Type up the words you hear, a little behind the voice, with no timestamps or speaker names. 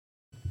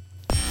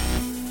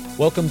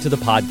Welcome to the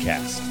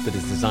podcast that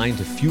is designed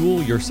to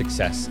fuel your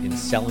success in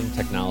selling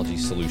technology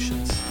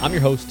solutions. I'm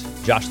your host,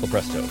 Josh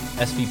Lopresto,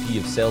 SVP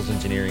of Sales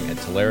Engineering at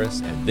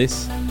Telarus, and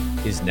this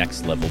is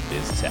Next Level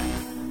Biz Tech.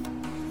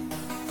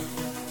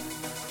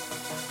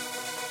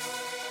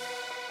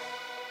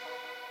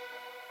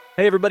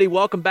 Hey everybody,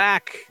 welcome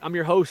back. I'm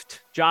your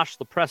host, Josh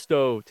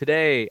Lopresto.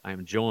 Today,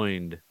 I'm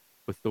joined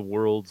with the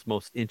world's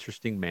most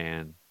interesting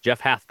man, Jeff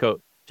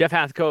Hathcote. Jeff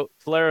Hathcote,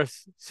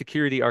 Telarus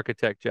Security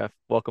Architect. Jeff,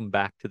 welcome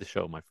back to the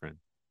show, my friend.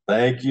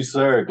 Thank you,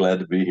 sir. Glad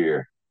to be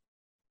here.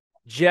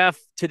 Jeff,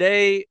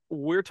 today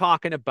we're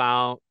talking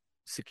about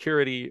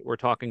security. We're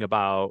talking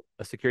about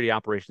a security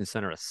operations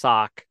center, a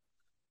SOC,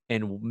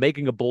 and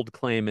making a bold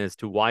claim as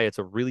to why it's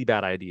a really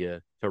bad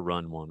idea to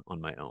run one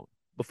on my own.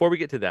 Before we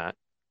get to that,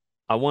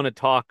 I want to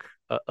talk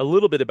a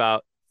little bit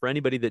about, for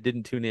anybody that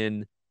didn't tune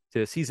in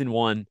to season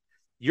one,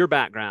 your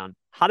background.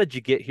 How did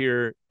you get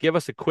here? Give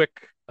us a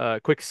quick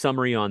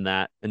summary on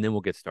that, and then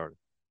we'll get started.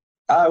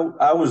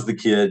 I was the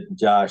kid,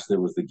 Josh, that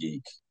was the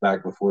geek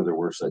back before there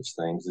were such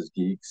things as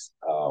geeks.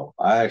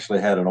 I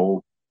actually had an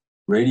old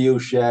Radio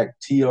Shack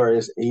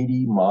TRS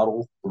 80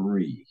 Model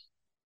 3.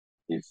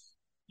 If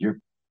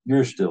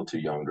you're still too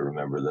young to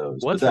remember those.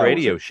 What's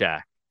Radio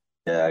Shack?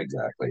 Yeah,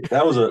 exactly.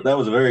 That was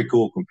a very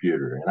cool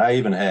computer, and I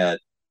even had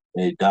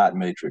a dot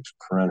matrix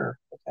printer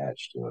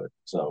attached to it.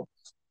 So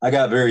I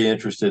got very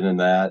interested in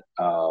that.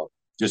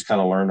 Just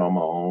kind of learned on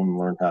my own,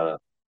 learned how to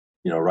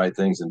write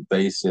things in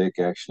BASIC.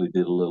 Actually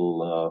did a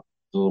little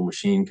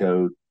machine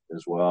code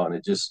as well, and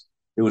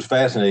it was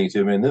fascinating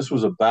to me. And this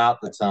was about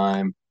the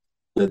time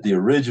that the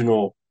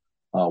original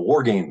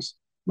War Games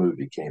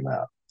movie came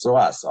out. So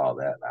I saw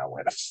that and I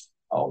went,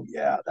 "Oh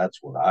yeah, that's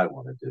what I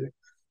want to do."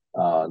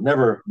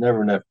 Never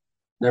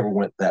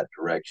went that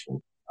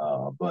direction.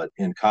 But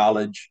in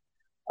college,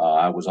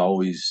 I was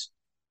always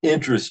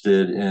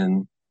interested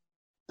in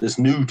this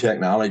new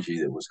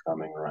technology that was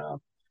coming around.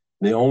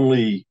 The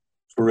only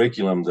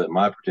curriculum that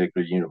my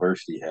particular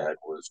university had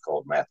was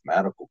called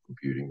mathematical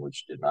computing,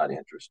 which did not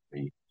interest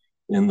me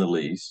in the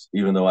least,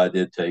 even though I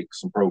did take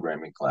some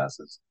programming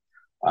classes.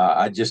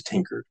 I just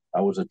tinkered.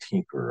 I was a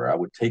tinkerer. I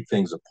would take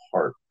things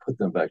apart, put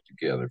them back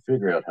together,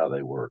 figure out how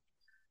they work.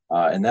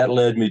 And that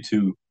led me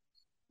to,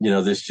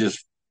 this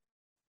just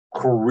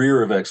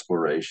career of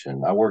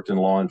exploration. I worked in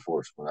law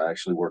enforcement. I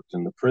actually worked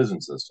in the prison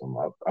system.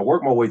 I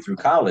worked my way through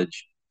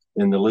college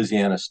in the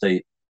Louisiana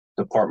State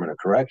Department of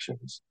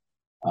Corrections,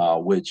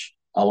 which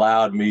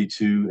allowed me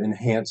to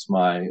enhance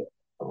my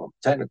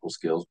technical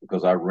skills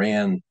because I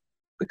ran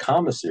the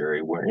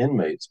commissary where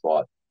inmates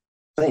bought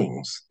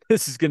things.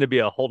 This is going to be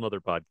a whole nother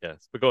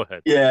podcast, but go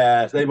ahead.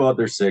 Yeah, they bought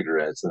their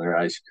cigarettes and their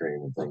ice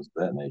cream and things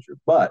of that nature.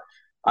 But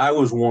I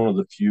was one of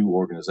the few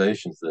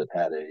organizations that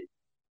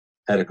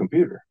had a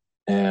computer.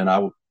 And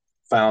I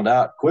found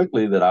out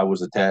quickly that I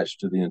was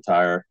attached to the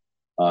entire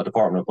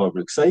Department of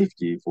Public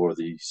Safety for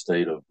the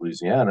state of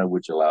Louisiana,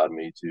 which allowed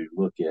me to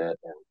look at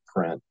and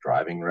print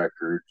driving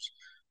records,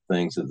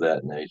 things of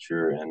that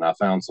nature. And I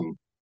found some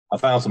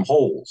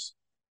holes,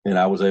 and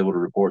I was able to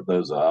report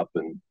those up,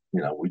 and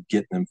we'd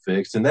get them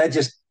fixed. And that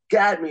just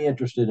got me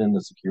interested in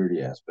the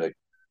security aspect.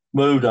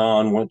 Moved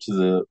on, went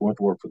to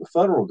work for the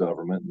federal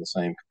government in the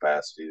same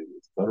capacity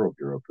with the Federal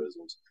Bureau of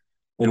Prisons,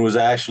 and was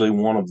actually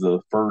one of the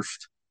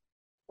first,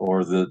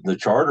 or the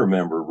charter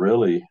member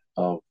really,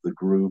 of the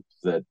group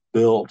that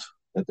built,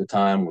 at the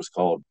time was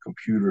called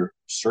Computer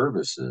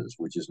Services,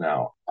 which is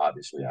now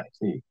obviously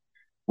IT.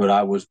 But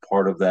I was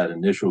part of that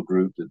initial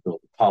group that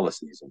built the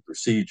policies and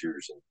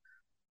procedures and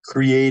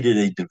created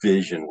a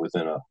division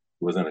within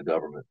a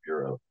government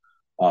bureau.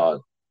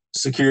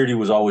 Security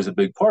was always a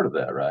big part of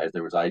that, right?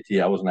 There was IT.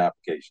 I was an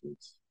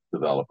applications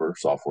developer,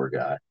 software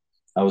guy.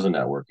 I was a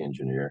network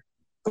engineer.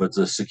 But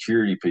the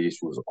security piece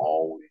was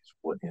always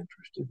what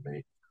interested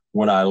me.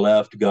 When I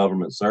left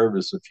government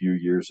service a few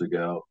years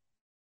ago,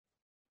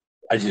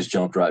 I just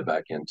jumped right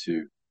back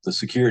into the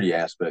security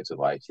aspects of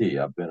IT.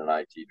 I've been an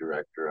IT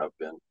director. I've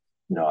been,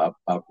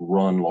 I've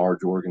run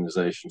large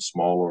organizations,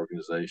 small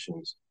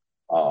organizations,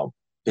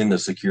 in the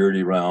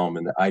security realm,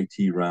 in the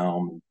IT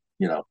realm,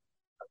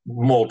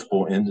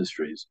 multiple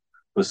industries.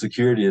 But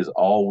security has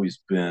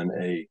always been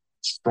a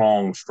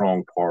strong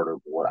part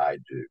of what I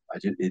do.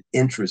 It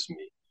interests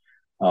me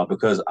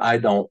because I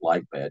don't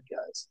like bad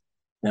guys.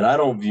 And I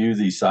don't view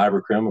these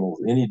cyber criminals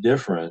any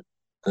different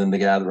than the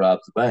guy that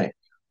robs the bank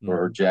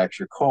or jacks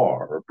your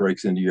car or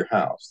breaks into your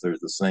house. There's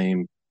the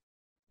same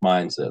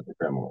mindset, the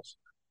criminals.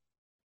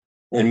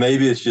 And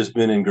maybe it's just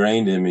been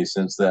ingrained in me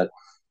since that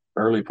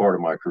early part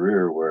of my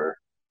career where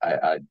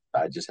I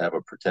just have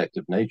a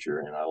protective nature,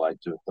 and I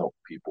like to help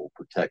people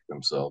protect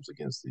themselves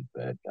against these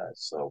bad guys.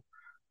 So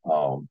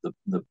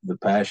the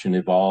passion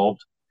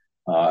evolved.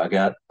 I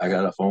got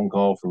a phone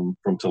call from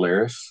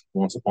Telarus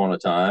once upon a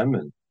time,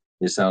 and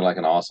it sounded like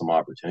an awesome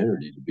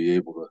opportunity to be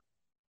able to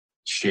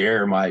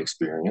share my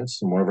experience.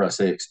 And whenever I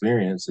say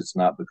experience, it's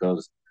not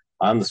because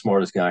I'm the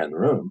smartest guy in the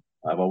room.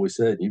 I've always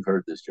said, you've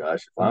heard this, Josh,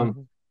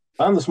 if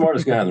I'm the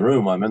smartest guy in the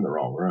room, I'm in the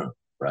wrong room,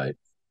 right?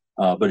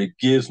 But it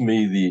gives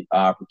me the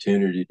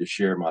opportunity to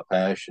share my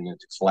passion and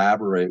to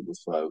collaborate with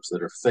folks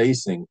that are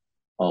facing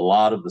a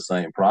lot of the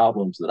same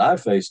problems that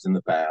I've faced in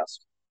the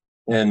past,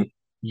 and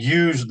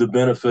use the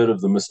benefit of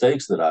the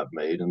mistakes that I've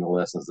made and the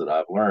lessons that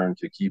I've learned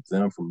to keep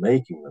them from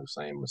making those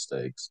same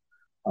mistakes.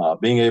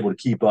 Being able to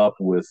keep up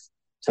with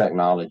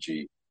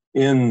technology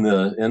in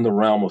the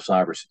realm of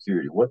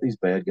cybersecurity, what these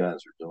bad guys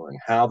are doing,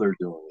 how they're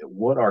doing it,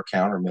 what our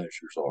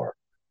countermeasures are,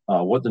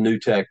 what the new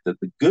tech that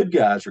the good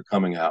guys are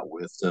coming out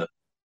with to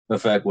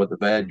affect what the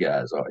bad Mhm.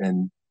 guys are.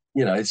 And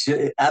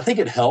I think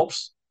it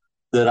helps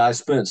that I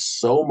spent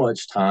so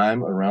much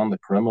time around the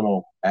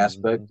criminal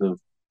aspect Mhm. of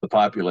the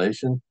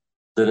population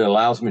that it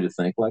allows me to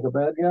think like a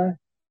bad guy.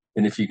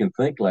 And if you can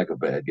think like a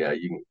bad guy,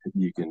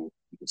 you can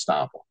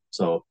stop them.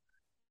 So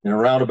in a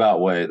roundabout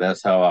way,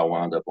 that's how I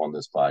wound up on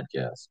this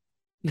podcast.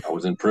 I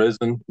was in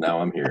prison, now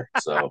I'm here.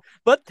 So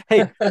But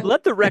hey,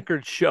 let the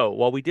record show.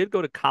 While we did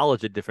go to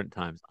college at different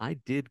times, I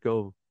did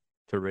go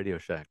to Radio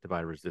Shack to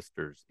buy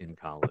resistors in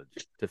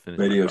college to finish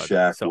my Radio project.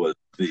 Shack So was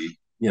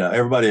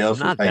everybody I'm else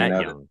was not hanging that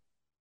out at young.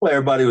 well,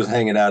 everybody was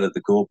hanging out at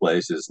the cool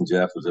places, and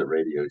Jeff was at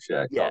Radio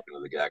Shack Yeah. talking to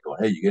the guy,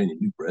 going, "Hey, you got any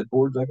new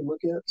breadboards I can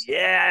look at?" So,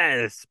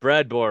 Yes,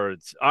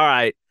 breadboards. All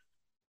right.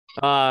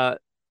 Uh,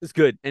 it's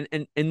good.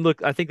 And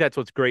look, I think that's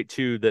what's great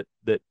too, that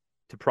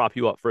to prop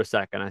you up for a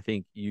second, I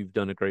think you've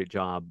done a great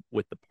job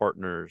with the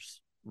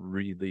partners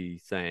really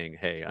saying,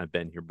 "Hey, I've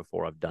been here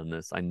before. I've done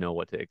this. I know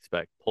what to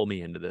expect. Pull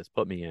me into this.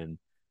 Put me in.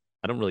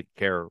 I don't really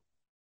care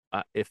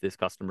if this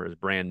customer is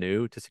brand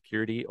new to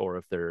security or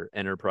if they're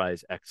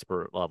enterprise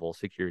expert level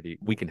security.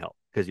 We can help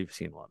because you've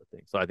seen a lot of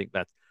things. So I think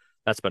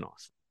that's been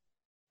awesome.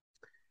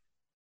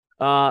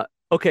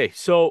 Okay,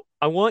 so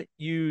I want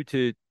you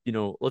to,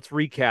 let's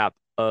recap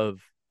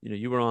of,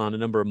 you were on a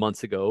number of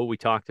months ago. We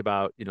talked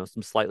about,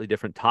 some slightly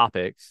different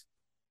topics,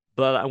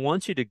 but I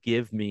want you to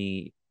give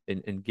me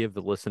and give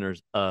the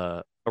listeners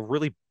a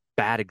really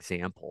bad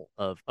example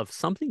of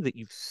something that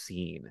you've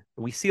seen.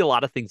 We see a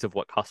lot of things of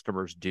what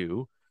customers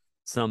do,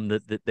 some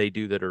that they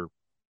do that are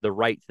the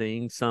right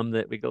thing, some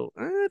that we go,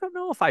 I don't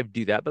know if I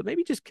do that, but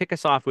maybe just kick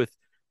us off with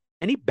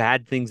any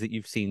bad things that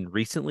you've seen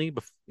recently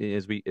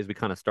as we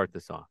kind of start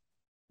this off.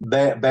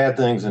 bad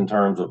things in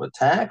terms of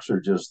attacks, or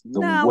just the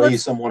Now way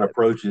let's someone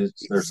approaches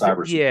their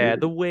yeah,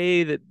 the cybersecurity.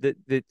 way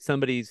that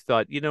somebody's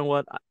thought, you know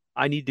what,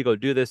 I need to go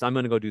do this. I'm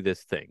going to go do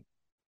this thing.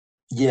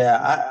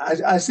 Yeah,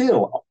 I see it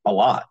a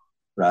lot,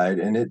 right?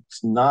 And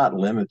it's not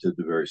limited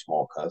to very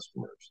small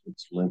customers.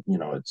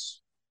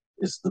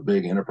 It's the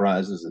big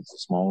enterprises, it's the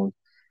small ones,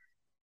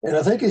 and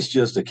I think it's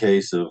just a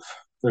case of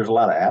there's a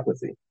lot of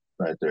apathy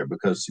right there,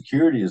 because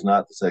security is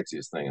not the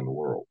sexiest thing in the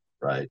world,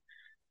 right?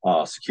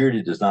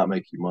 Security does not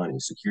make you money.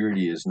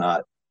 Security is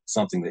not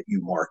something that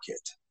you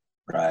market,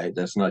 right?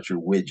 That's not your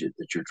widget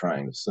that you're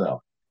trying to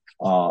sell.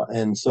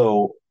 And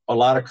so a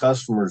lot of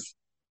customers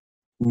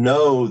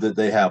know that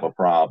they have a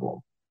problem,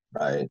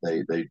 right?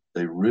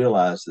 They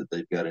realize that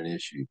they've got an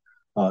issue.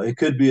 It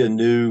could be a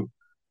new,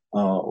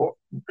 or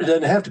it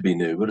doesn't have to be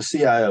new, but a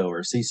CIO or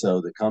a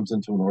CISO that comes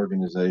into an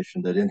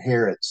organization that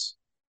inherits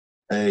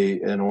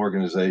an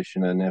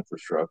organization and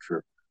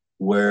infrastructure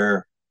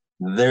where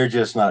they're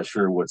just not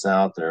sure what's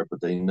out there,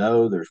 but they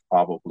know there's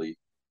probably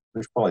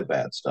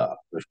bad stuff.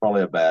 There's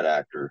probably a bad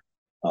actor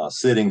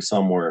sitting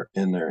somewhere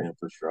in their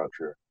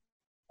infrastructure.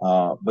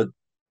 But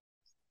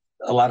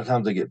a lot of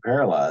times they get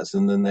paralyzed,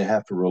 and then they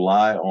have to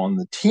rely on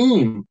the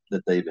team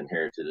that they've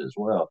inherited as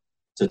well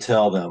to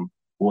tell them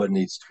what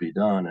needs to be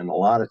done. And a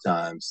lot of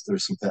times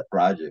there's some pet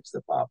projects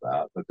that pop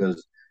out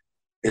because,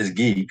 as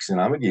geeks, and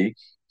I'm a geek,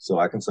 so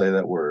I can say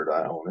that word,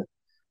 I own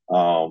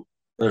it.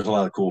 There's a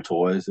lot of cool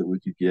toys that we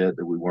could get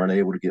that we weren't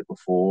able to get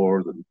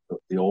before.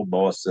 The old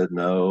boss said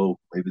no,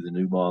 maybe the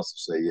new boss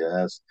will say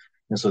yes.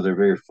 And so they're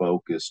very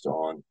focused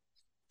on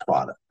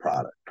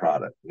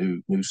product,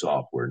 new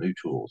software, new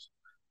tools,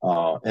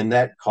 and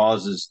that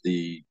causes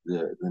the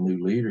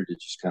new leader to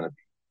just kind of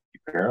be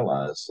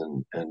paralyzed,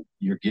 and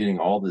you're getting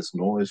all this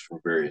noise from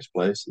various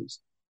places,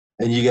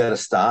 and you got to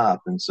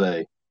stop and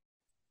say,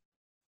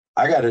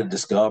 I got to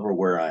discover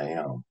where I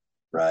am,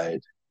 right?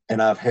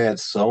 And I've had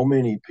so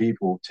many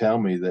people tell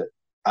me that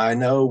I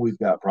know we've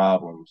got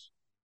problems,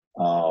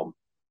 um,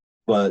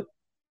 but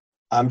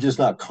I'm just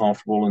not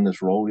comfortable in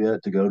this role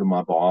yet to go to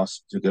my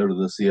boss, to go to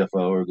the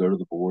CFO or go to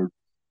the board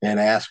and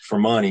ask for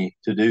money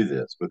to do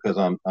this because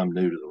I'm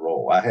new to the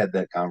role. I had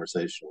that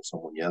conversation with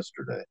someone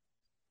yesterday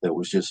that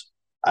was just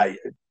I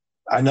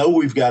I know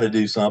we've got to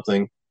do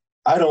something.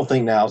 I don't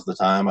think now's the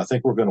time. I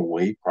think we're going to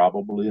wait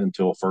probably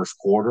until first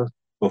quarter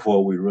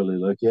before we really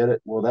look at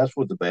it. Well, that's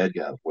what the bad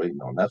guy's waiting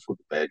on. That's what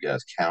the bad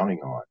guy's counting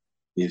on.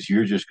 Is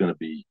you're just going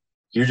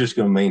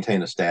to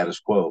maintain a status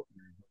quo,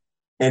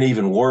 and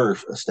even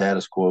worse, a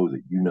status quo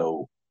that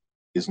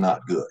is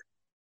not good.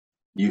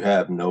 You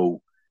have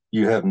no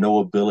you have no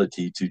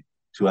ability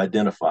to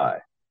identify.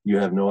 You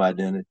have no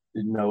identity,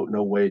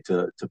 no way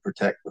to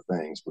protect the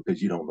things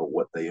because you don't know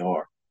what they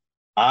are.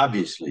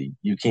 Obviously,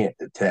 you can't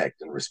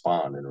detect and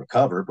respond and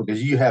recover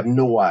because you have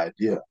no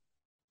idea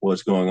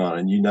what's going on.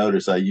 And you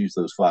notice I use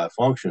those five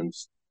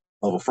functions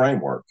of a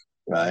framework.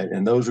 right?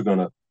 And those are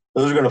gonna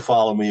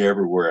follow me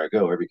everywhere I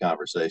go. Every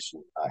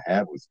conversation I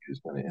have with you is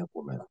going to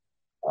implement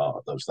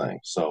those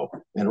things. So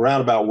in a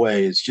roundabout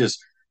way, it's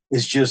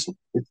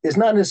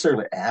not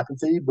necessarily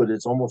apathy, but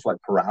it's almost like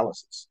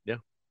paralysis. Yeah.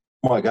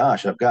 Oh my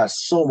gosh, I've got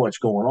so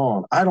much going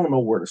on. I don't know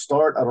where to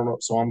start. I don't know,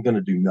 so I'm going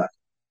to do nothing.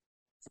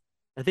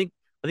 I think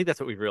I think that's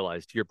what we've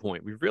realized. To your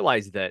point, we've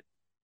realized that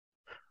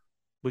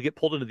we get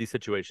pulled into these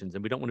situations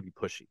and we don't want to be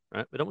pushy,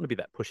 right? We don't want to be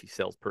that pushy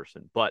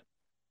salesperson. But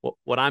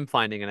what I'm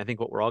finding, and I think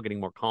what we're all getting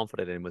more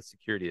confident in with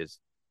security is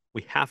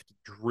we have to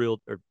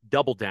drill or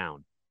double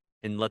down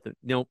and let them,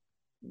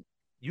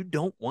 you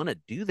don't want to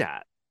do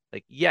that.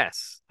 Like,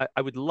 yes,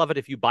 I would love it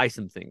if you buy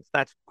some things.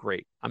 That's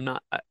great. I'm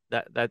not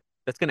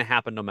that's going to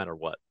happen no matter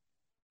what.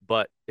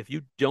 But if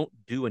you don't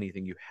do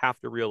anything, you have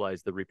to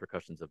realize the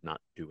repercussions of not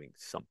doing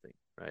something,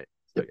 right?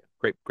 So Yep.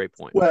 yeah, great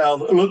point. Well,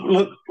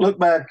 look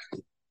back,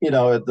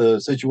 at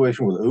the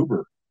situation with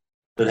Uber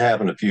that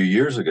happened a few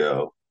years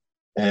ago,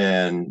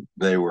 and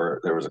there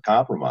was a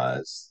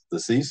compromise. The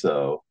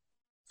CISO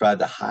tried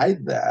to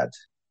hide that,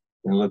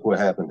 and look what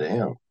happened to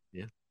him.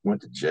 Yeah.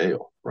 Went to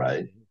jail,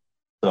 right?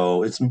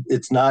 So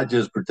it's not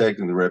just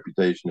protecting the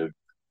reputation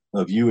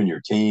of you and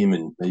your team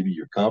and maybe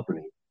your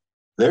company.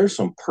 There's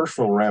some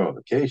personal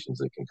ramifications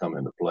that can come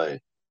into play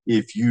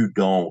if you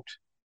don't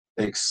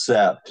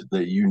accept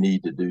that you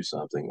need to do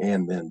something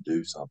and then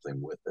do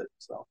something with it.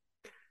 So, All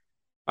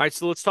right,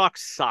 so let's talk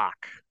SOC,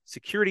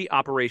 Security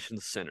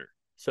Operations Center.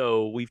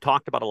 So we've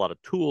talked about a lot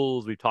of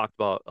tools. We've talked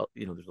about,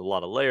 there's a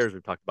lot of layers.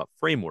 We've talked about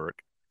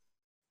framework,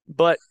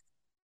 but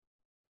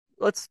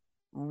let's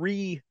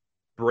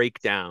break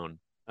down,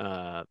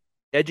 uh,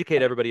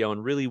 educate everybody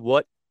on really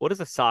what is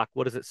a SOC?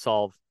 What does it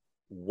solve?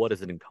 What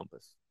does it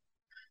encompass?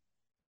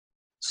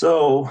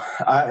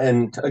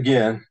 and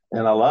again,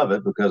 and I love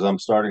it because I'm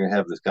starting to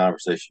have this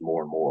conversation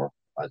more and more.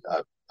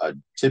 I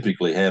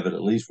typically have it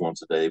at least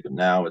once a day, but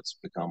now it's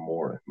become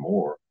more and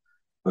more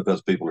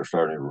because people are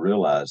starting to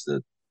realize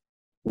that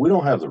we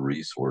don't have the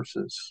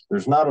resources.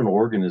 There's not an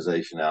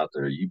organization out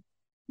there.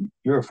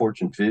 You're a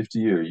Fortune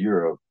 50 or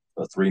you're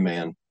a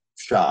 3-man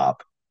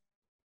shop.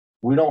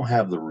 We don't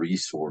have the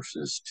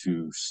resources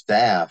to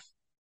staff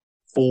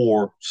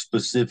for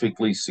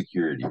specifically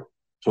security,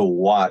 to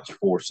watch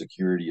for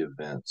security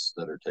events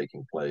that are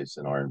taking place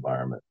in our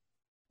environment.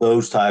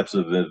 Those types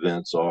of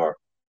events are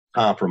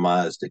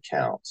compromised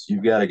accounts.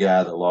 You've got a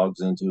guy that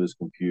logs into his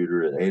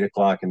computer at 8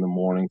 o'clock in the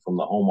morning from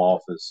the home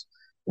office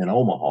in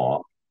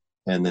Omaha,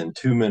 and then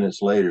 2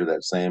 minutes later,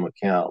 that same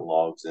account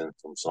logs in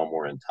from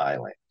somewhere in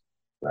Thailand,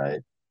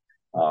 right?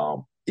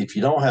 If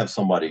you don't have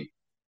somebody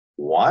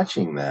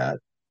watching that,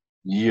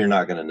 you're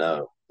not going to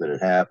know that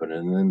it happened.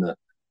 And then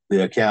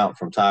the account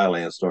from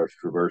Thailand starts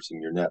traversing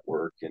your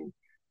network and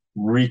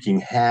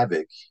wreaking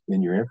havoc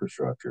in your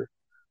infrastructure.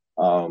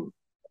 Um,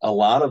 a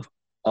lot of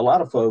a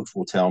lot of folks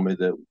will tell me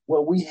that,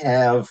 well, we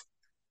have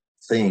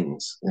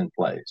things in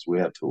place, we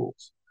have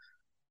tools,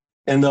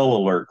 and they'll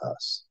alert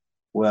us.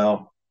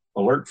 Well,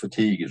 alert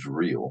fatigue is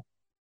real,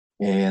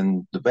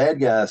 and the bad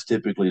guys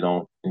typically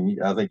don't.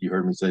 And I think you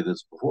heard me say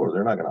this before.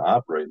 They're not going to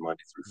operate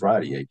Monday through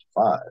Friday, 8 to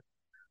 5.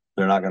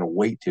 They're not going to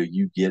wait till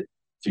you get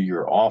to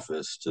your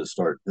office to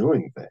start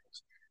doing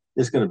things.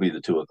 It's going to be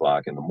the 2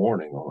 o'clock in the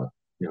morning on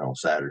a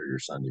Saturday or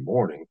Sunday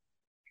morning,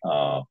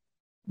 uh,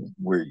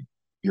 where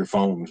your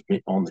phone's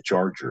on the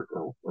charger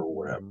or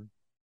whatever. Mm-hmm.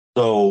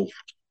 So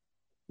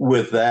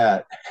with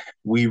that,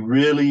 we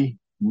really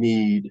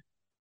need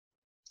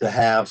to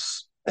have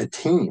a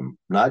team,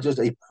 not just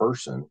a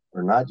person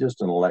or not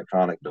just an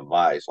electronic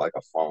device like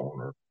a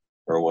phone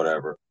or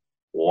whatever,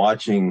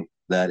 watching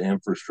that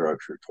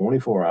infrastructure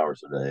 24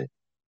 hours a day,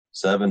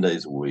 7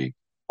 days a week,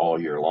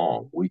 all year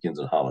long, weekends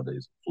and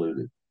holidays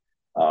included.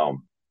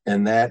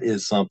 And that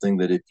is something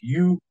that if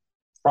you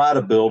try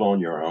to build on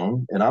your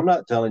own, and I'm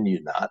not telling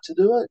you not to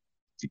do it.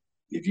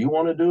 If you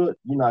want to do it,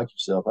 you knock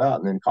yourself out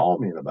and then call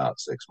me in about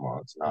 6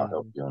 months and I'll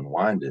help you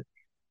unwind it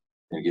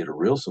and get a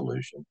real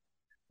solution.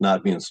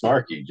 Not being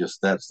snarky,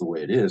 just that's the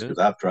way it is because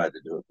I've tried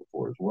to do it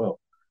before as well.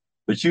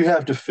 But you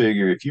have to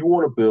figure if you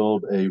want to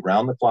build a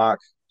round the clock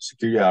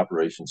security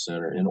operations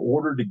center in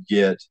order to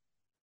get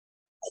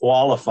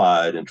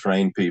qualified and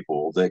trained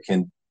people that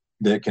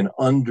can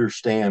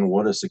understand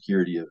what a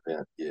security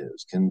event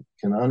is, can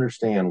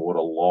understand what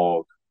a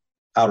log,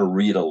 how to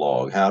read a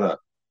log, how to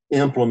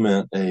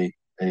implement a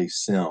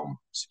SIM,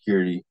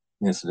 security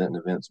incident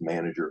and events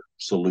manager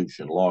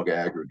solution, log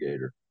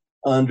aggregator,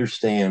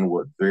 understand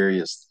what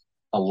various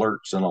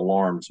alerts and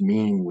alarms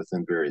mean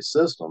within various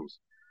systems.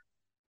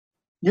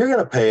 You're going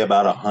to pay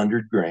about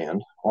 $100,000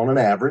 on an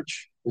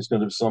average. It's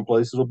going to some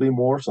places will be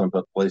more, some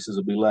places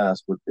will be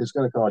less, but it's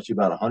going to cost you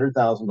about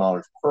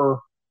 $100,000 per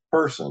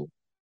person,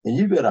 and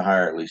you've got to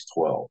hire at least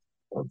 12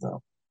 of them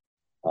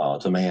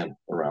to man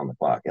around the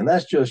clock, and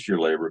that's just your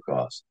labor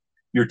costs.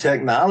 Your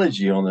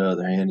technology, on the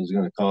other hand, is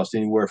going to cost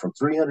anywhere from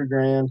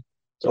 $300,000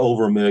 to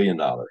over $1 million.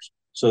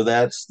 So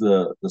that's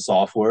the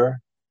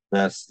software,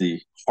 that's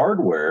the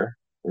hardware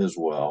as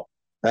well,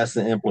 that's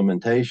the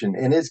implementation,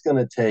 and it's going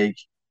to take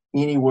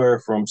anywhere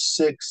from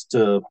 6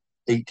 to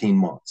 18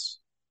 months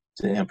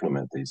to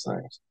implement these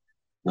things.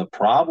 The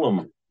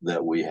problem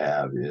that we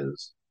have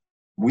is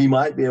we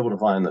might be able to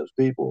find those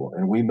people,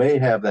 and we may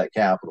have that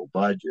capital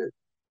budget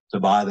to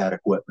buy that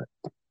equipment.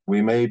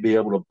 We may be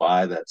able to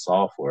buy that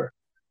software.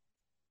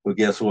 But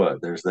guess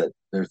what? There's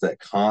that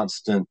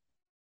constant,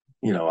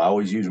 I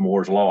always use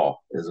Moore's Law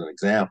as an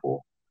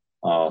example.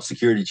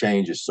 Security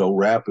changes so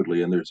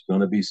rapidly, and there's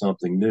going to be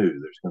something new.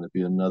 There's going to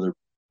be another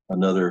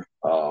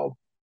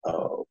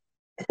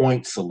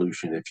point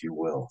solution, if you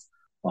will,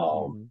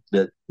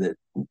 that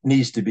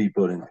needs to be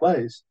put in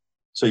place.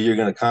 So you're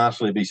going to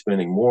constantly be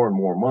spending more and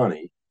more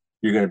money.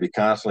 You're going to be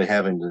constantly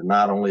having to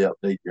not only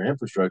update your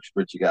infrastructure,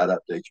 but you got to update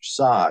your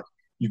SOC.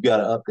 You've got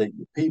to update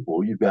your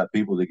people. You've got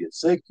people that get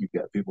sick. You've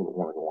got people that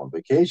want to go on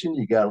vacation.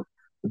 The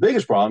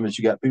biggest problem is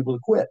you got people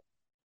that quit,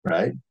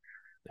 right?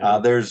 Yeah.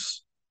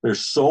 There's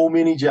so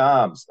many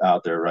jobs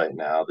out there right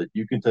now that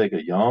you can take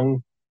a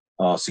young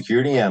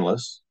security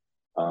analyst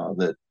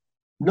that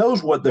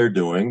knows what they're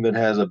doing, that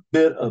has a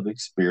bit of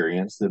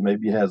experience, that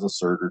maybe has a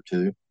cert or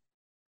two,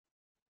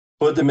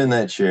 put them in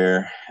that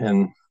chair,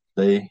 and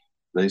they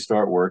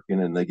start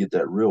working, and they get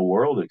that real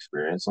world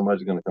experience.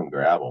 Somebody's going to come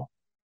grab them.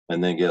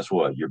 And then guess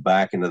what? You're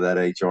back into that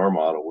HR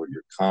model where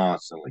you're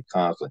constantly.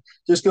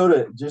 Just go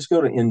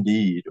to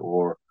Indeed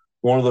or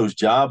one of those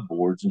job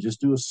boards and just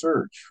do a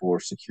search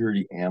for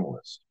security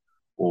analyst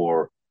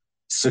or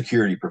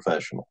security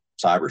professional,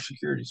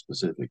 cybersecurity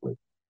specifically.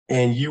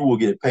 And you will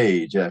get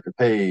page after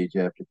page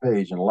after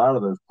page. And a lot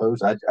of those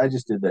posts, I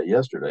just did that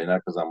yesterday, not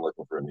because I'm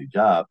looking for a new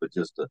job, but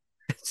just to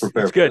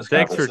prepare it's for good. this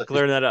Thanks for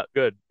clearing that up.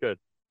 Good.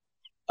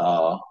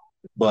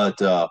 But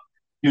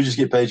you just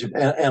get page, and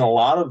a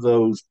lot of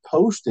those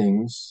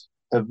postings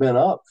have been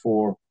up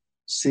for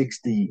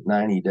 60,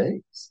 90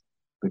 days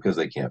because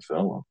they can't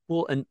fill them.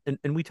 Well,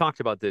 and we talked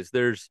about this.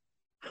 There's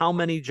how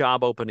many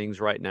job openings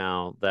right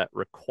now that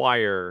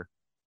require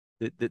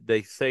that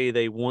they say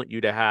they want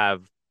you to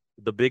have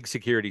the big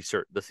security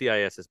cert, the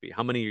CISSP.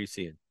 How many are you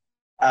seeing?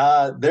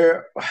 I'm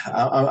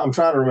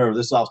trying to remember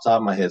this off the top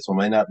of my head, so it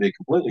may not be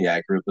completely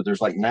accurate, but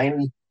there's like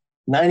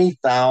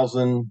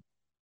 90,000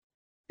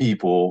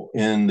 people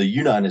in the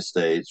United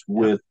States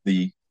with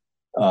the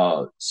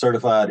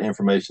Certified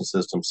Information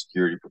System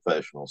Security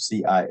Professional,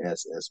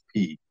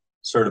 CISSP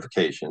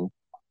certification,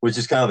 which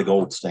is kind of the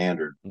gold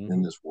standard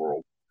in this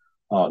world.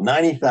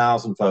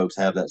 90,000 folks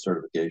have that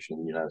certification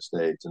in the United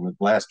States. And the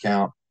last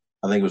count,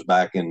 I think it was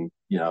back in,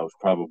 it was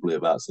probably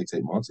about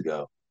 6-8 months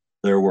ago.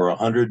 There were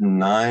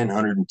 109,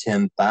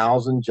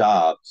 110,000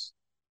 jobs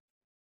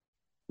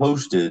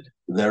posted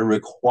that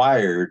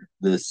required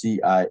the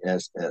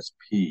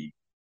CISSP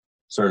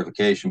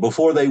certification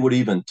before they would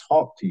even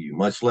talk to you,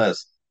 much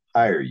less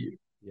hire you.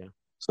 Yeah.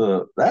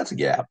 So that's a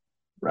gap,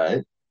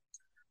 right?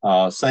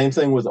 Same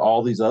thing with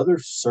all these other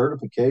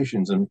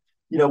certifications. And,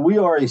 we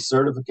are a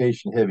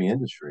certification heavy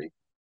industry.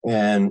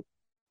 And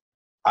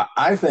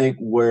I think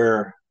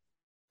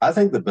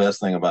the best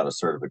thing about a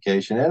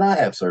certification, and I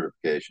have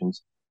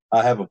certifications,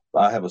 I have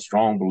a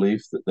strong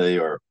belief that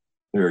they're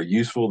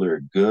useful,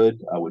 they're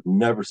good. I would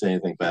never say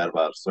anything bad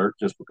about a cert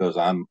just because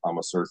I'm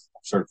a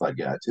certified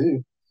guy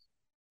too.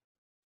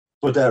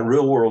 But that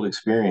real world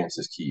experience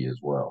is key as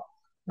well,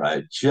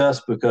 right?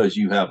 Just because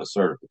you have a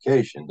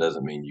certification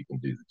doesn't mean you can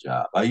do the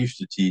job. I used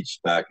to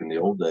teach back in the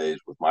old days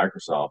with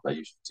Microsoft. I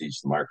used to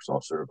teach the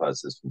Microsoft Certified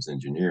Systems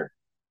Engineer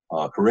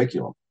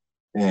curriculum.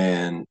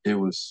 And it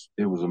was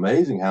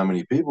amazing how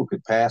many people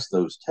could pass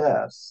those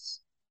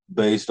tests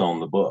based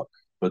on the book,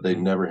 but they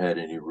never had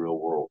any real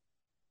world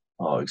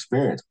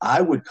experience.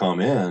 I would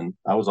come in,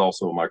 I was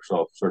also a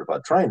Microsoft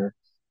certified trainer.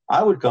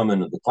 I would come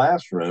into the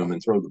classroom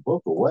and throw the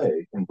book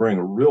away and bring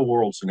a real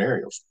world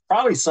scenario,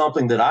 probably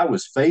something that I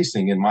was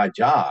facing in my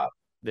job.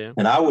 Yeah.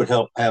 And I would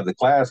have the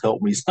class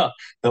help me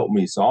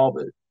solve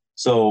it.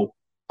 So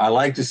I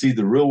like to see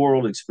the real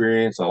world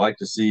experience. I like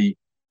to see,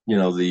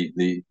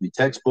 the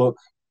textbook,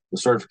 the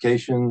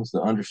certifications, the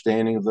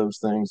understanding of those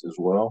things as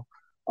well.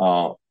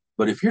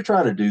 But if you're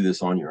trying to do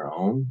this on your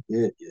own,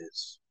 it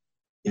is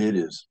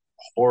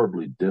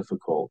horribly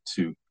difficult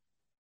to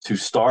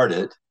start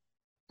it.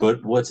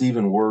 But what's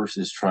even worse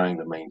is trying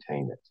to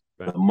maintain it.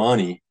 Right. The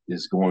money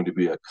is going to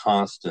be a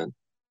constant.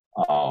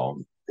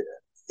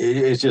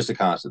 It's just a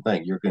constant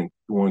thing. You're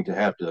going to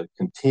have to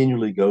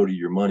continually go to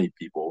your money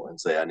people and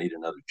say, "I need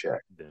another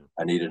check. Yeah.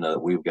 I need another.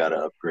 We've got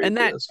to upgrade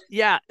this."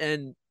 Yeah,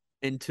 and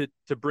to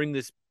bring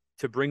this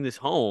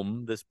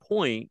home, this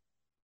point,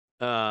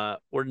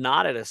 we're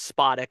not at a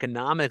spot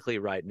economically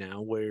right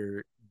now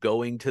where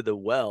going to the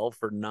well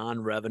for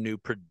non-revenue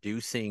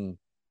producing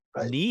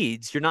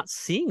needs, you're not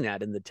seeing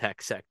that in the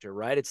tech sector,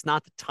 right? It's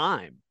not the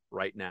time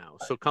right now.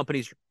 So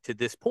companies, to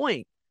this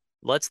point,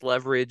 let's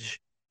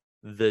leverage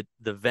the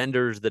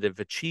vendors that have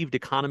achieved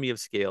economy of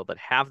scale, that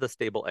have the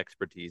stable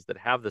expertise, that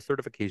have the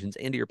certifications,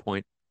 and to your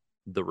point,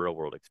 the real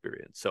world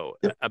experience. So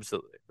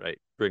absolutely, right?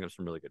 Bring up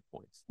some really good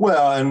points.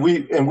 Well, and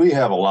we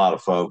have a lot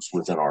of folks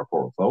within our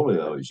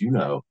portfolio, as you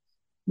know,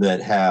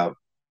 that have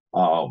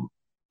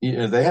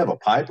they have a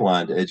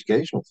pipeline to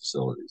educational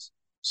facilities.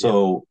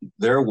 So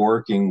they're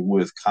working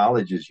with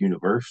colleges,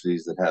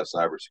 universities that have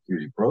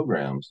cybersecurity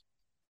programs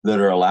that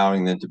are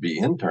allowing them to be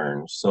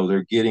interns. So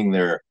they're getting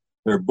their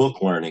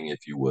book learning,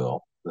 if you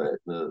will,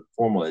 the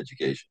formal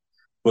education,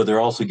 but they're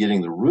also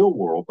getting the real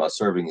world by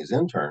serving as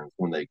interns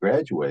when they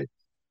graduate.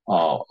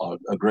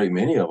 A great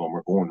many of them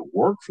are going to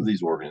work for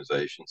these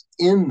organizations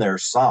in their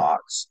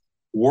SOCs,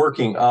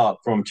 working up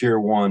from tier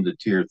 1 to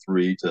tier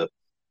 3 to,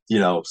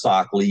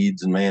 SOC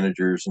leads and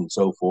managers and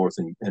so forth,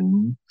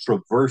 and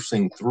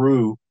traversing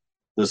through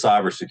the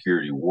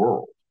cybersecurity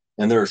world.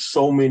 And there are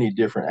so many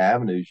different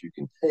avenues you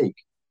can take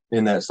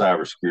in that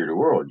cybersecurity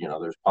world.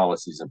 There's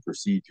policies and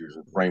procedures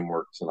and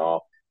frameworks and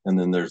all. And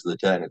then there's the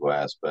technical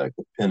aspect,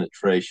 the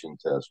penetration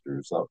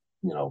testers,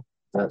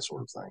 that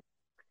sort of thing.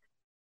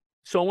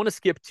 So I want to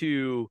skip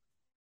to,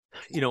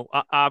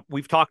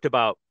 we've talked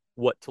about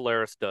what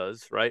Telarus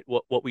does, right?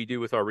 What we do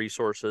with our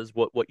resources,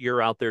 what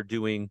you're out there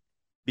doing,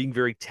 being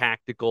very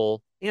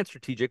tactical and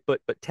strategic,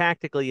 but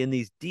tactically in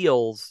these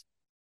deals,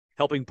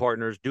 helping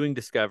partners, doing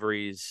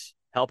discoveries,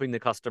 helping the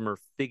customer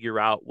figure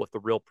out what the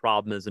real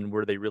problem is and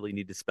where they really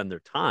need to spend their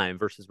time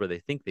versus where they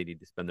think they need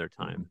to spend their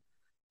time.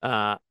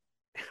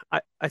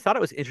 I thought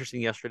it was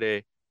interesting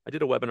yesterday. I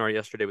did a webinar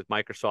yesterday with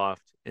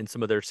Microsoft and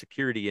some of their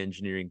security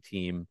engineering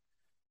team.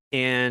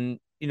 And,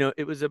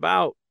 it was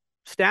about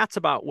stats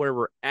about where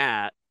we're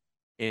at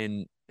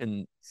and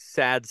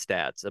sad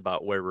stats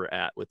about where we're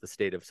at with the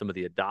state of some of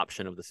the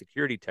adoption of the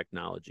security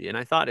technology. And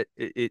I thought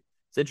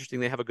it's interesting.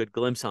 They have a good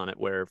glimpse on it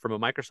where, from a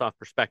Microsoft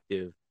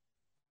perspective,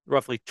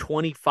 roughly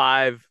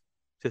 25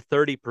 to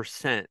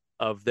 30%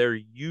 of their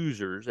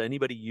users,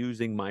 anybody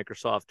using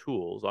Microsoft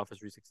tools, Office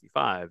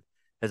 365,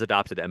 has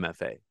adopted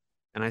MFA.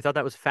 And I thought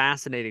that was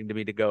fascinating to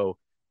me to go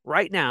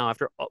right now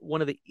after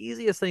one of the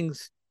easiest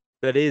things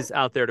that is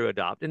out there to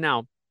adopt. And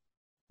now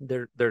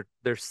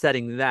they're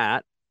setting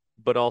that,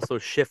 but also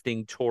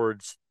shifting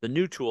towards the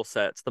new tool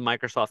sets, the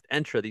Microsoft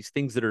Entra, these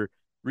things that are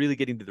really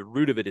getting to the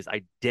root of it is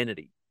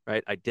identity,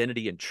 right?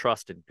 Identity and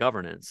trust and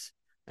governance.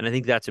 And I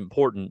think that's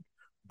important.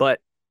 But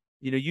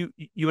you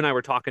and I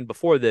were talking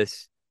before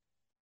this,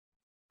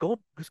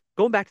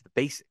 going back to the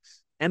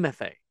basics,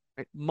 MFA,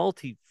 right?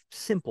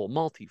 Simple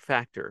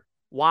multi-factor.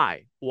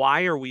 Why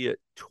are we at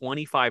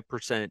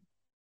 25%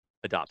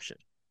 adoption?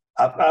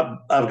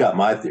 I've got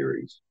my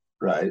theories,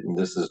 right? And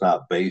this is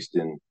not based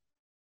in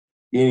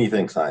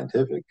anything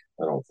scientific,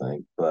 I don't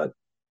think, but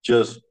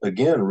just,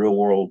 again, real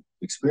world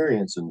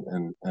experience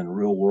and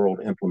real world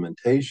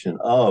implementation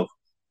of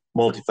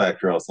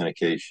multi-factor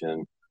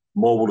authentication,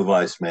 mobile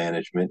device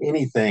management,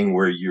 anything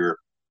where you're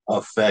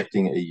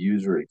affecting a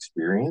user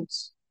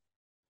experience.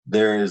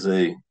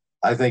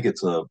 I think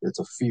it's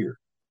a fear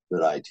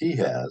that IT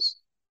has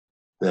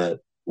that,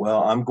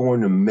 well, I'm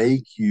going to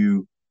make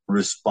you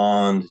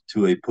respond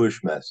to a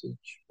push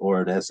message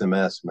or an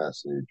SMS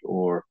message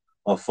or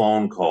a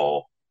phone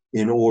call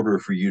in order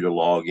for you to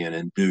log in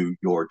and do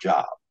your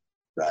job,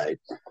 right?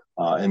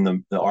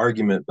 And the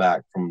argument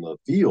back from the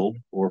field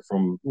or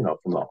from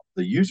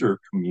the user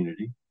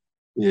community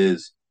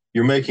is,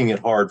 you're making it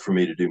hard for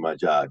me to do my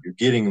job. You're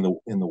getting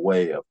in the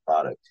way of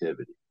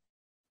productivity.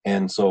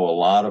 And so a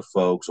lot of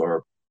folks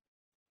are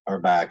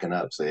backing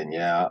up saying,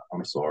 yeah,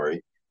 I'm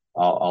sorry,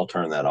 I'll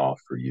turn that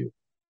off for you.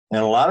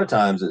 And a lot of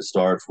times it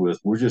starts with,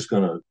 we're just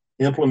going to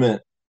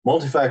implement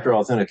multi-factor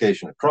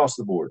authentication across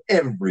the board.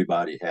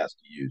 Everybody has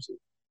to use it.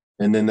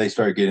 And then they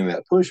start getting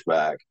that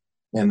pushback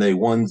and they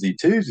onesie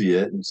twosie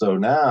it. And so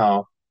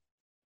now,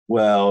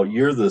 well,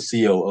 you're the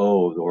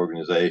COO of the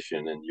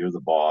organization and you're the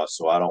boss,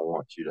 so I don't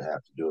want you to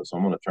have to do it. So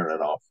I'm going to turn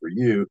it off for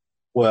you.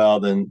 Well,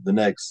 then the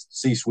next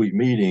C-suite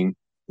meeting,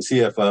 the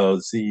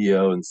CFO, the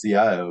CEO, and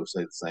CIO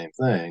say the same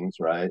things,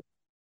 right?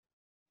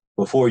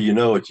 Before you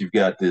know it, you've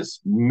got this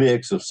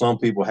mix of some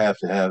people have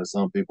to have it,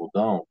 some people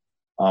don't.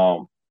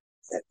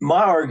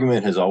 My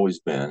argument has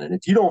always been, and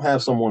if you don't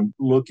have someone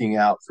looking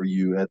out for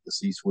you at the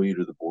C-suite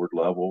or the board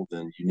level,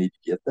 then you need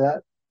to get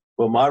that.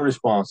 But my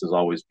response has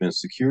always been,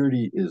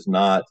 security is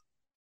not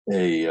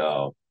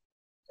a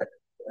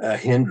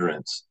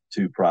hindrance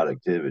to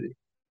productivity.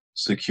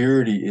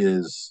 Security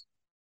is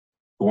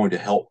going to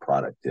help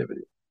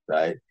productivity,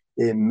 right?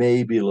 It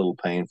may be a little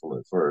painful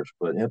at first,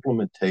 but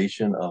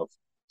implementation of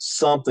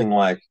something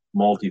like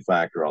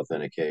multi-factor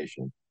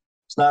authentication,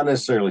 it's not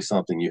necessarily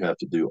something you have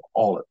to do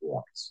all at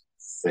once.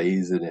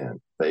 Phase it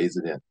in, phase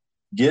it in.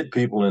 Get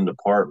people in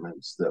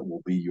departments that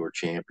will be your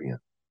champion.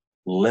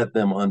 Let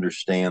them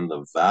understand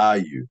the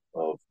value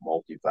of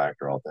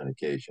multi-factor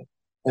authentication.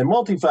 And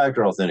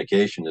multi-factor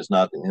authentication is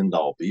not the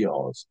end-all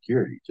be-all of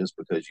security. Just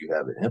because you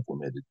have it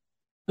implemented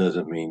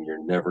doesn't mean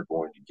you're never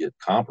going to get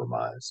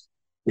compromised.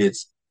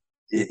 It's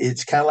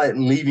kind of like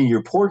leaving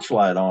your porch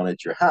light on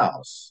at your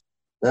house.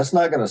 That's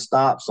not going to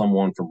stop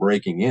someone from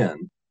breaking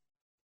in,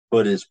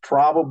 but it's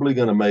probably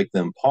going to make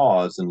them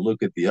pause and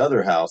look at the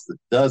other house that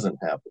doesn't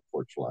have the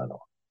porch light on,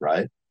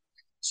 right?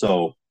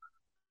 So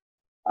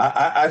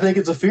I think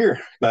it's a fear.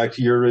 Back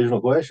to your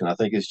original question, I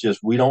think it's just,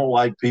 we don't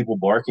like people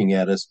barking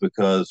at us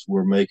because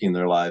we're making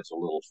their lives a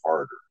little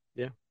harder.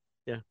 Yeah.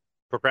 Yeah.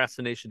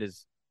 Procrastination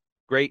is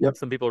great. Yep.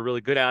 Some people are really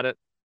good at it.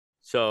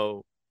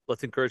 So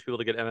let's encourage people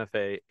to get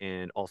MFA,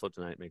 and also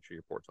tonight, make sure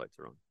your porch lights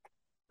are on.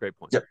 Great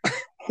point. Yep.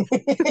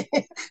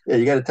 Yeah,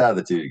 you got to tie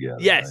the two together,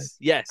 right? Yes,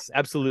 yes,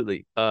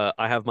 absolutely. I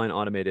have mine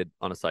automated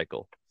on a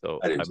cycle, so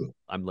I do I'm too.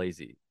 I'm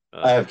lazy.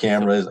 I have So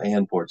cameras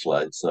and porch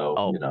lights, so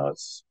oh,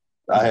 it's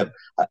I mhm. have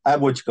I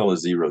have what you call a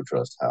zero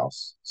trust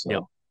house. Yep,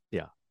 So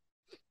yeah,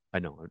 I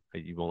know.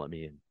 You won't let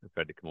me in. I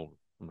tried to come over.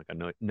 I'm like, I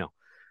know,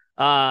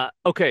 no.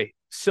 Okay,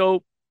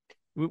 so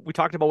we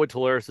talked about what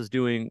Telarus is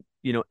doing.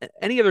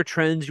 Any other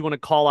trends you want to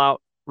call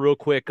out real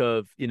quick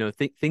of,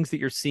 things that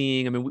you're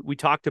seeing? I mean, we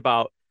talked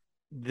about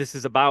this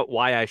is about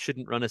why I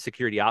shouldn't run a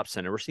security ops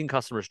center. We're seeing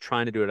customers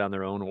trying to do it on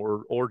their own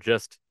or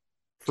just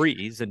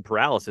freeze and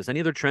paralysis. Any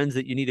other trends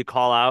that you need to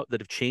call out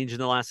that have changed in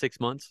the last 6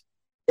 months?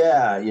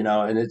 yeah,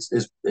 and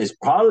it's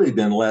probably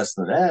been less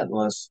than that,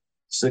 less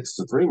 6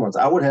 to 3 months.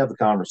 I would have the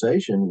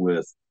conversation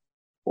with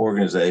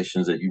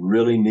organizations that you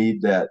really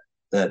need that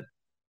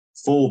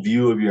full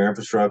view of your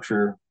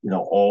infrastructure,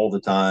 all the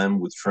time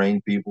with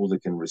trained people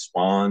that can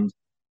respond,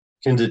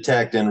 can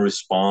detect and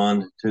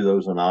respond to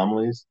those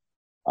anomalies.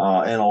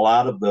 And a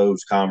lot of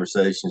those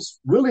conversations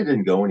really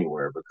didn't go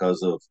anywhere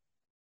because of,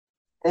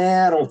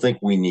 I don't think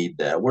we need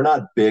that. We're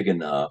not big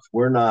enough.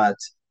 We're not,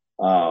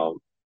 uh,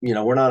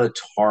 we're not a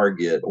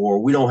target, or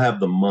we don't have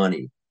the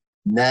money.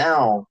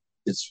 Now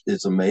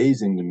it's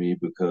amazing to me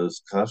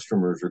because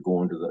customers are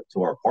going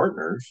to our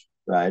partners,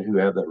 right, who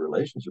have that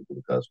relationship with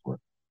the customer,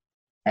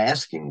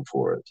 asking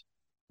for it.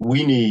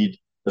 We need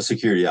a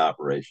security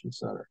operations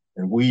center,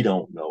 and we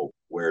don't know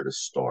where to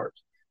start.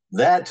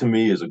 That to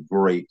me is a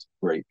great,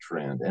 great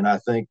trend. And I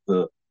think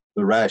the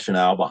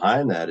rationale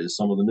behind that is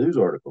some of the news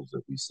articles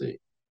that we see.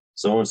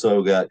 So and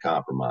so got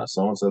compromised.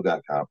 So and so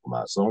got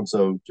compromised. So and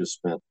so just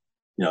spent,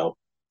 you know,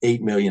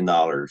 $8 million,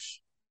 on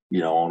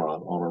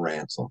a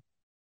ransom.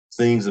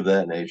 Things of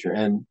that nature.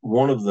 And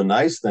one of the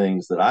nice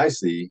things that I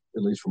see,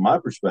 at least from my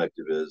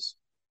perspective, is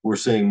we're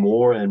seeing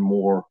more and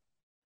more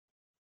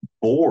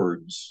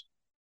boards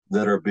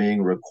that are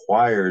being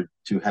required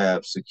to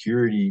have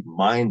security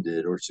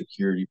minded or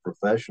security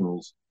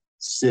professionals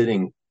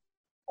sitting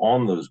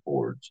on those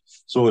boards.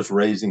 So it's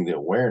raising the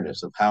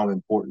awareness of how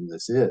important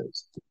this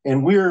is.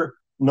 And we're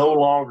no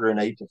longer an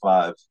 8 to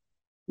 5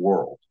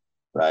 world,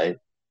 right?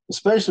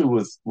 Especially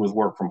with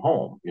work from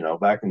home.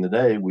 Back in the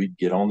day, we'd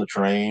get on the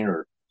train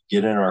or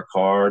get in our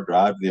car,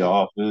 drive to the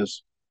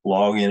office,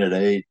 log in at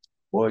 8.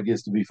 Boy, it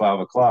gets to be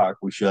 5 o'clock.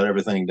 We shut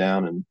everything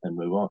down and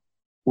move on.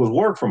 With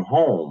work from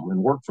home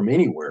and work from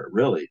anywhere,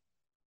 really,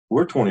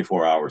 we're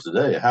 24 hours a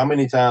day. How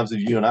many times have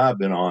you and I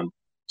been on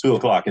 2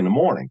 o'clock in the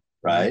morning,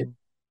 right? Mhm.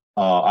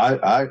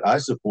 I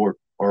support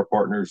our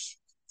partners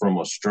from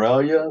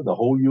Australia, the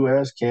whole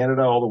U.S.,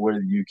 Canada, all the way to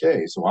the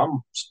U.K. So I'm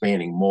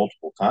spanning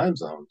multiple time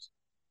zones.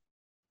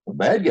 The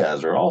bad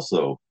guys are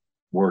also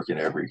working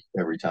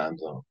every time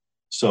zone.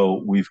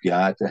 So we've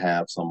got to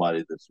have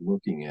somebody that's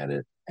looking at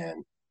it.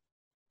 And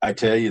I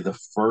tell you, the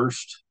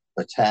first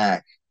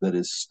attack that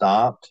is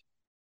stopped,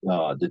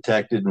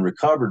 detected, and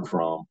recovered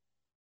from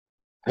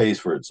pays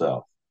for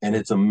itself. And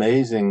Yeah. it's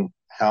amazing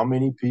how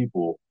many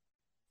people,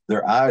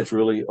 their eyes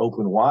really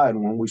open wide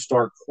when we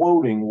start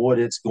quoting what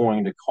it's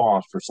going to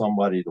cost for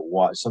somebody to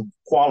watch, some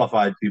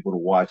qualified people to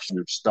watch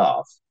your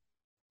stuff.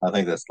 I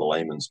think that's the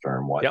layman's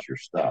term, Yep. watch your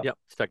stuff. Yep.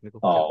 It's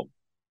technical. Yep. Um,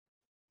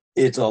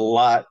 it's a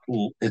lot.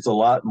 It's a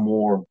lot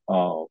more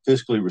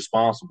fiscally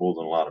responsible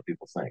than a lot of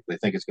people think. They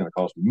think it's going to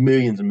cost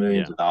millions and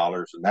millions Yeah. of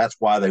dollars, and that's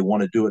why they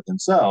want to do it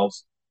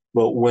themselves.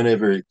 But when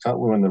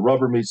the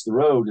rubber meets the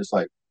road, it's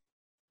like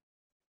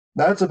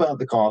that's about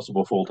the cost of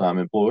a full time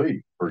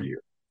employee per Yeah.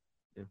 year,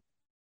 Yeah.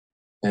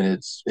 and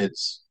it's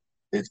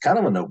kind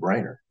of a no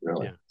brainer,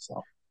 really. Yeah.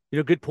 So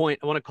Good point.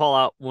 I want to call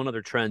out one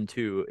other trend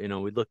too.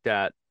 We looked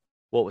at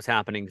what was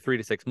happening 3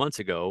 to 6 months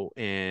ago,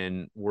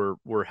 and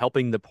we're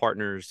helping the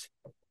partners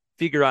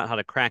figure out how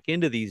to crack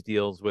into these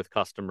deals with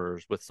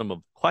customers with some of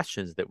the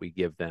questions that we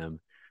give them.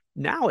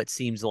 Now it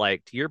seems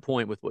like, to your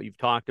point, with what you've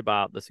talked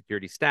about, the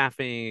security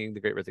staffing, the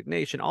great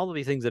resignation, all of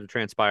these things that have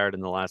transpired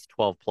in the last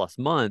 12 plus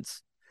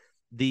months,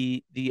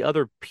 the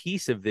other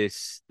piece of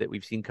this that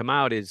we've seen come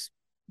out is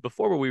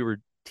before where we were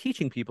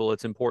teaching people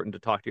it's important to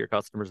talk to your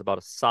customers about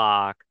a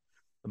SOC,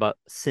 about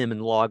SIM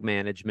and log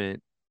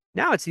management.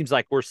 Now it seems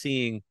like we're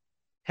seeing,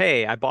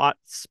 hey, I bought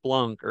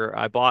Splunk or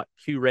I bought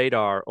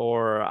QRadar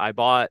or I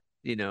bought,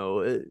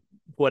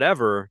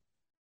 whatever,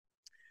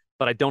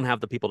 but I don't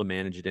have the people to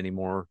manage it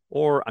anymore,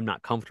 or I'm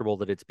not comfortable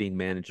that it's being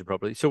managed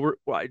appropriately. So we're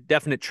a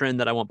definite trend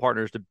that I want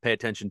partners to pay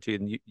attention to,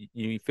 and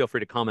you feel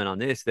free to comment on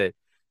this. That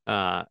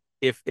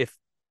if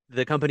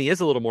the company is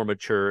a little more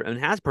mature and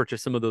has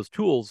purchased some of those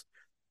tools,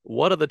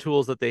 what are the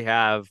tools that they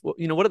have? What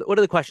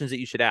are the questions that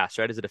you should ask?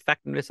 Right? Is it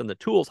effectiveness on the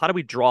tools? How do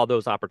we draw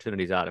those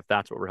opportunities out if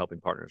that's what we're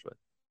helping partners with?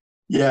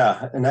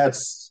 yeah, and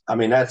that's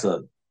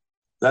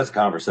a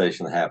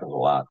conversation that happens a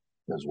lot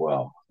as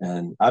well.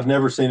 And I've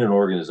never seen an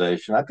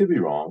organization, I could be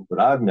wrong, but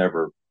I've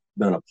never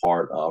been a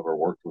part of or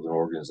worked with an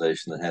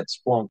organization that had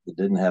Splunk that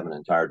didn't have an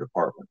entire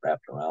department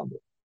wrapped around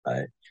it.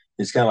 Right?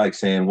 It's kind of like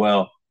saying,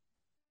 well,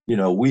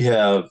 we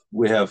have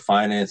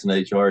finance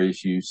and HR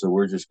issues, so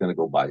we're just going to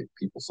go buy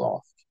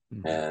PeopleSoft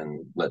Mm-hmm.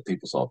 and let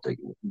PeopleSoft take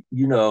it.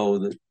 You know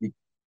that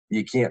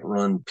you can't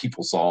run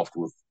PeopleSoft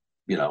with,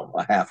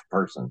 a half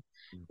person.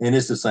 And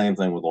it's the same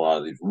thing with a lot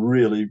of these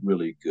really,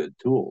 really good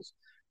tools.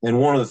 And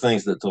one of the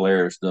things that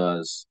Telarus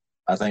does,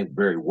 I think,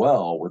 very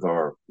well with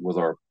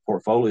our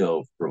portfolio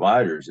of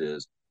providers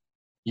is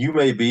you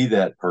may be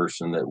that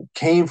person that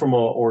came from an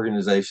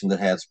organization that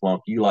had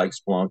Splunk. You like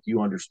Splunk.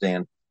 You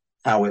understand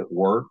how it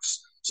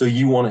works. So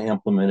you want to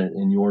implement it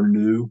in your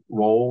new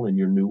role, in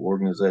your new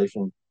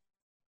organization,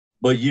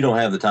 but you don't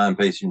have the time,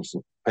 patience,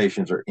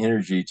 or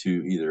energy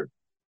to either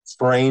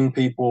train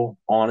people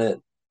on it,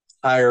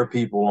 hire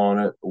people on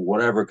it, or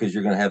whatever, because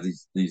you're going to have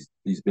these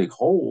big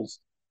holes.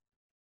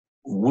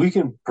 We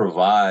can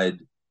provide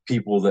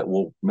people that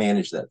will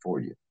manage that for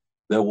you,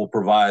 that will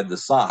provide the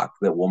SOC,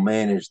 that will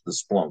manage the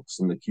Splunks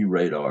and the Q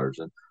radars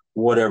and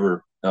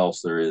whatever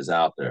else there is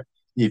out there.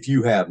 If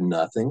you have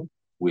nothing,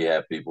 we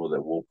have people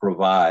that will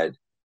provide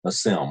a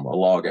SIM, a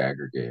log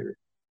aggregator,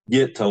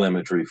 get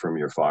telemetry from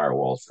your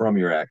firewalls, from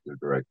your Active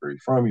Directory,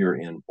 from your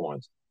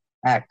endpoints,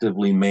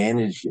 actively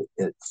manage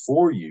it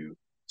for you.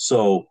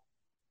 So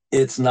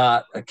it's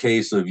not a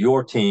case of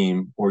your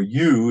team or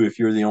you, if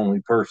you're the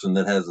only person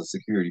that has a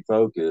security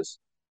focus,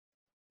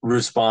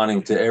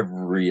 responding to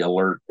every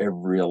alert,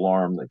 every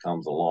alarm that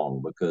comes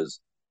along. Because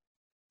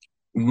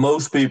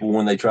most people,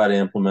 when they try to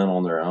implement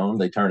on their own,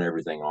 they turn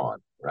everything on,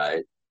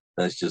 right?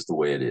 That's just the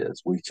way it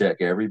is. We check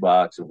every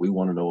box and we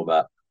want to know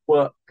about,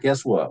 well,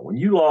 guess what? When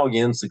you log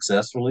in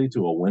successfully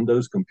to a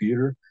Windows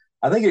computer,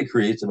 I think it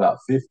creates about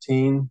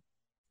 15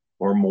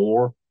 or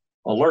more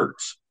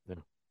alerts. Yeah.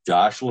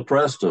 Josh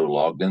Lepresto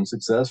logged in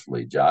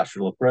successfully. Josh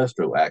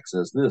Lepresto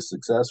accessed this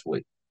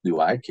successfully. Do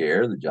I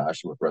care that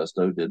Josh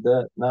Lepresto did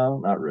that? No,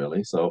 not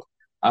really. So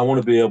I want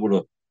to be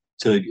able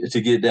to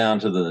get down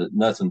to the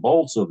nuts and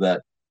bolts of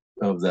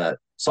that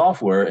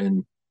software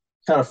and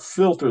kind of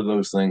filter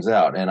those things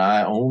out. And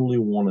I only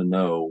want to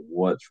know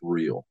what's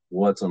real,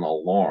 what's an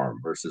alarm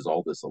versus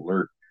all this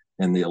alert,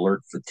 and the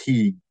alert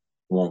fatigue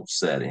won't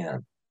set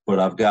in. But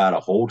I've got a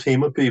whole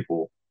team of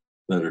people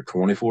that are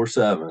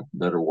 24/7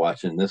 that are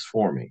watching this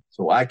for me.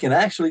 So I can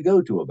actually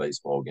go to a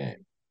baseball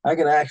game. I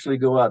can actually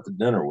go out to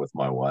dinner with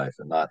my wife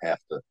and not have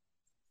to,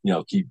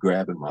 keep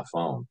grabbing my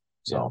phone.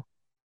 Yeah.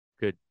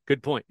 So,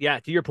 Good point. Yeah.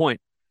 To your point,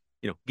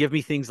 give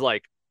me things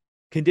like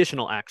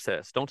conditional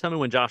access. Don't tell me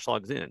when Josh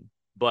logs in,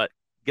 but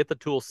get the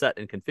tool set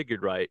and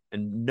configured right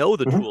and know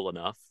the mm-hmm, tool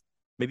enough.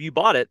 Maybe you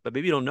bought it, but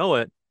maybe you don't know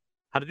it.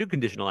 How to do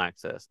conditional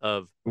access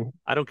of mm-hmm,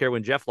 I don't care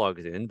when Jeff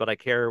logs in, but I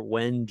care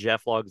when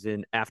Jeff logs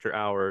in after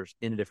hours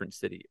in a different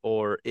city,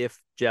 or if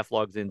Jeff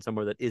logs in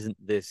somewhere that isn't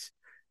this,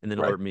 and then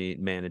right. alert me,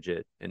 manage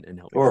it, and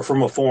help me Or with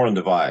from a foreign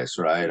device,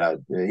 right?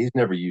 it. He's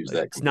never used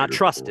that It's not computer before.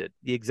 trusted.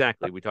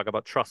 Exactly. We talk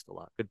about trust a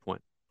lot. Good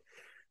point.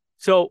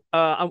 So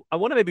I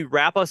want to maybe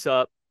wrap us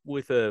up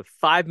with a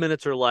 5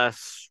 minutes or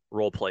less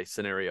role play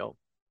scenario.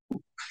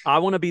 I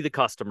want to be the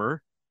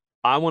customer.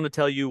 I want to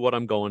tell you what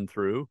I'm going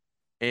through,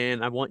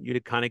 and I want you to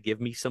kind of give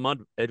me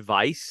some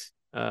advice.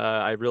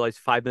 I realize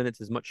 5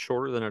 minutes is much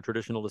shorter than our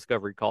traditional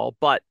discovery call,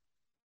 but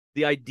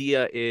the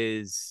idea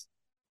is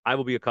I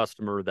will be a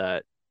customer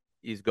that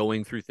is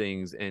going through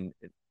things, and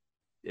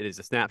it is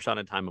a snapshot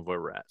in time of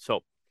where we're at.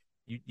 So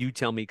you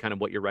tell me kind of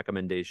what your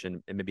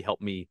recommendation and maybe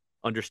help me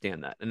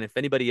understand that. And if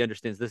anybody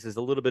understands, this is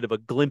a little bit of a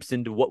glimpse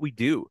into what we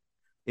do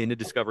in a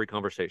discovery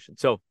conversation.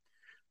 So,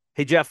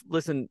 hey, Jeff,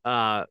 listen,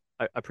 I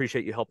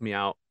appreciate you helping me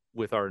out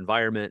with our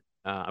environment.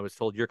 I was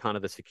told you're kind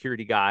of the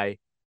security guy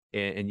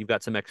and you've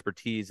got some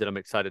expertise that I'm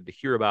excited to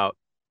hear about.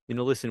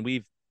 Listen,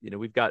 we've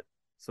got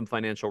some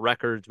financial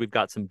records, we've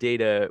got some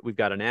data, we've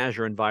got an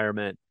Azure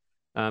environment.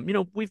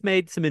 We've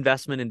made some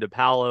investment into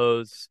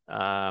Palos.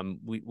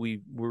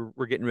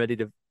 We're getting ready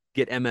to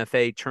get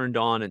MFA turned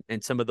on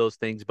and some of those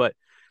things. But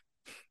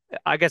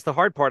I guess the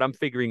hard part I'm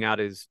figuring out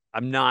is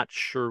I'm not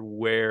sure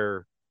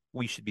where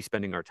we should be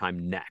spending our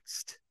time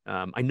next.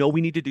 I know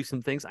we need to do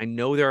some things. I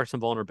know there are some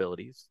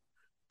vulnerabilities,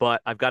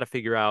 but I've got to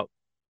figure out,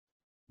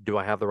 do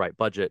I have the right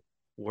budget?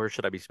 Where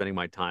should I be spending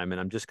my time? And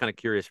I'm just kind of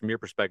curious from your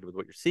perspective with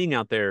what you're seeing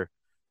out there.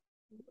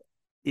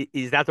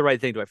 Is that the right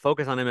thing? Do I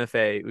focus on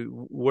MFA?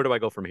 Where do I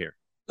go from here?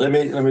 Let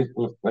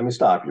me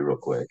stop you real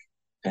quick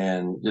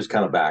and just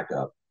kind of back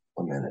up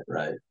a minute,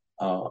 right?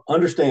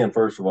 Understand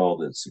first of all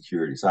that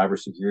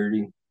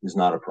cybersecurity is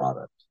not a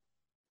product,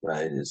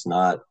 right? It's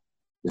not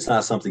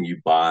something you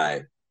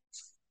buy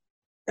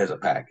as a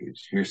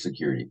package. Here's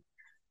security.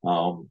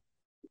 Um,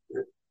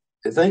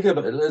 think of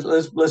it.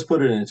 Let's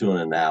put it into an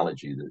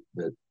analogy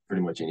that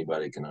pretty much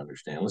anybody can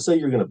understand. Let's say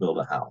you're going to build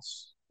a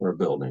house or a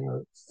building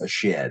or a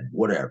shed,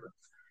 whatever.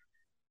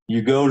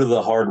 You go to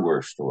the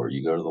hardware store,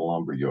 you go to the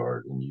lumber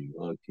yard, and you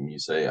look and you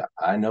say,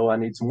 I know I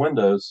need some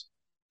windows,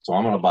 so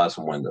I'm going to buy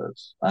some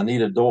windows. I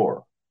need a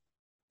door.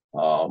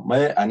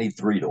 I need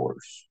 3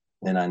 doors,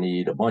 and I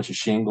need a bunch of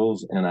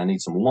shingles, and I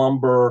need some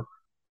lumber,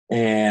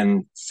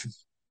 and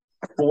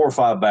 4 or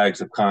 5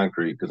 bags of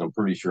concrete because I'm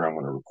pretty sure I'm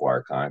going to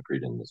require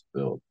concrete in this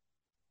build.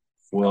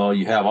 Well,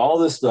 you have all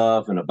this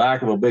stuff in the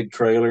back of a big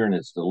trailer, and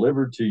it's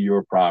delivered to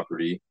your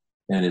property,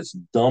 and it's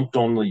dumped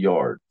on the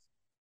yard.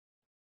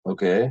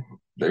 Okay,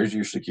 there's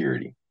your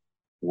security.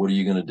 What are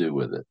you going to do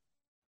with it?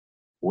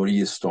 what do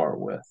you start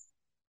with?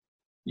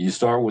 You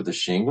start with the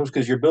shingles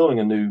because you're building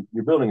a new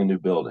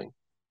building.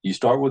 You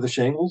start with the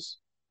shingles.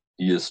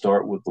 Do you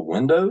start with the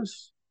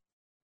windows?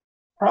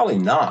 Probably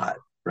not,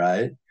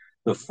 right?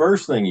 The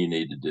first thing you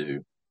need to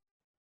do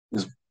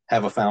is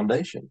have a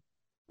foundation,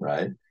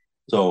 right?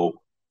 So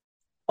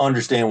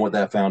understand what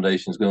that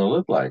foundation is going to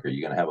look like. Are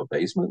you going to have a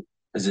basement?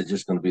 Is it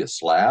just going to be a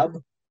slab?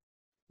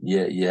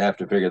 Yeah, you have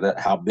to figure that.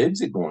 How big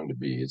is it going to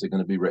be? Is it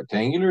going to be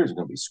rectangular? Is it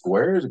going to be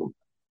square?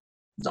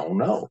 Don't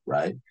know,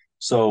 right?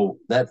 So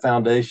that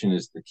foundation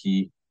is the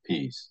key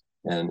piece.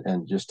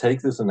 And just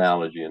take this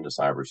analogy into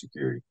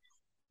cybersecurity.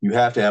 You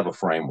have to have a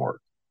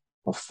framework.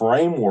 A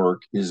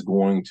framework is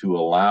going to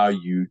allow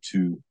you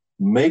to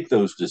make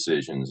those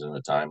decisions in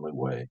a timely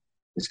way.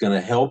 It's going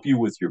to help you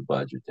with your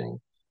budgeting.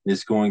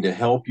 It's going to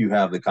help you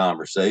have the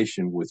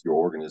conversation with your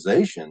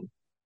organization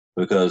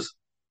because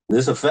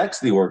this affects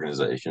the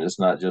organization. It's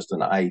not just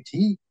an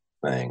IT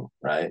thing,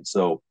 right?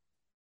 So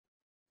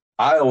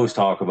I always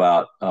talk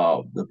about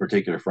the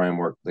particular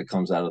framework that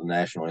comes out of the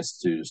National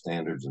Institute of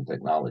Standards and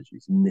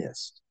Technologies,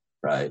 NIST,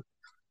 right?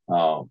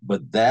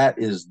 But that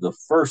is the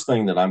first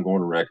thing that I'm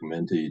going to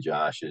recommend to you,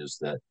 Josh, is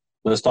that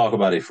let's talk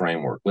about a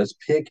framework. Let's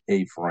pick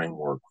a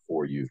framework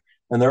for you.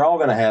 And they're all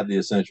going to have the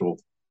essential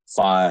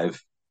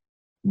 5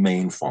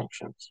 main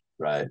functions,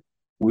 right?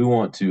 We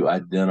want to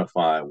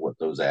identify what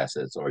those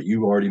assets are.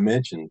 You already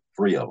mentioned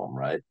 3 of them,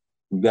 right?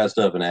 We've got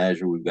stuff in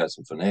Azure. We've got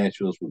some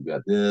financials. We've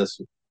got this.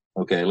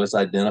 Okay, let's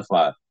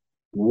identify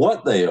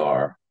what they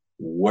are,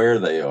 where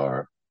they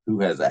are, who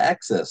has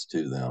access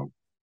to them,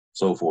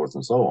 so forth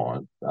and so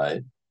on,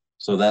 right?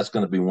 So that's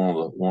going to be one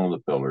of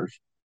the pillars.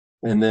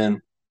 And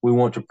then we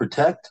want to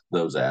protect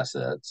those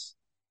assets.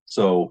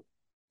 So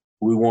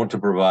we want to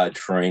provide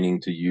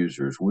training to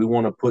users. We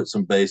want to put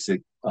some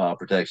basic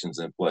protections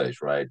in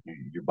place, right?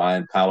 You're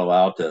buying Palo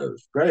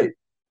Altos, great.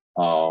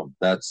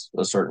 That's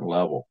a certain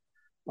level.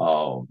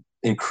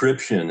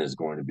 Encryption is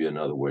going to be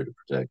another way to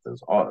protect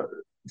those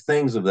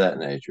things of that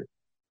nature.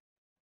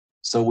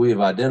 So we have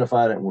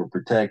identified it and we're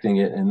protecting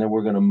it, and then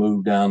we're going to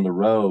move down the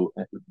road,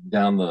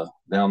 down the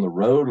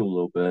road a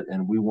little bit,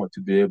 and we want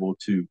to be able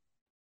to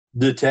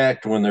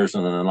detect when there's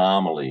an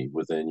anomaly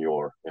within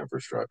your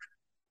infrastructure.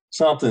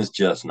 Something's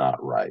just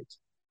not right.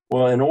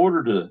 Well, in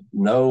order to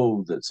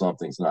know that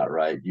something's not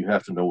right, you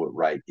have to know what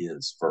right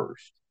is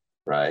first,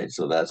 right?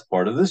 So that's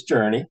part of this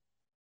journey,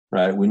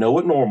 right? We know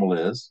what normal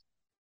is.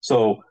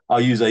 So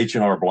I'll use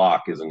H&R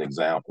Block as an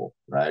example,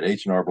 right?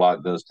 H&R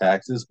Block does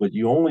taxes, but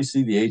you only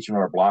see the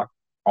H&R Block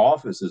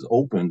office is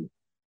open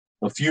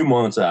a few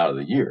months out of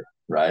the year,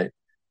 right?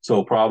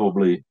 So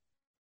probably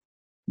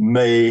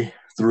May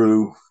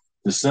through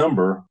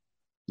December,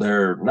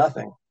 they're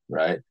nothing,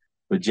 right?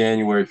 But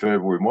January,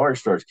 February, March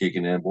starts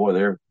kicking in.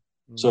 Boy,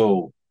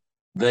 so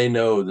they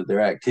know that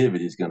their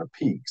activity is going to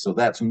peak. So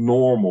that's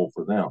normal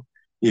for them.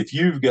 If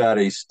you've got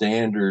a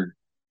standard,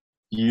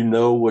 you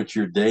know what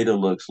your data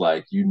looks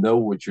like, you know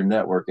what your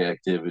network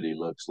activity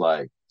looks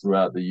like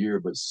throughout the year,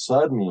 but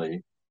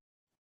suddenly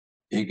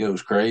it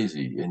goes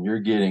crazy and you're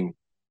getting,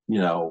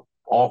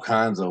 all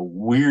kinds of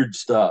weird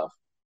stuff.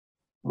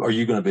 Are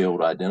you going to be able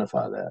to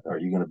identify that? Are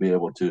you going to be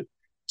able to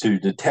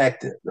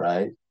detect it,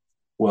 right?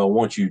 Well,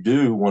 once you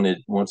do,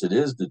 once it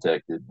is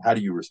detected, how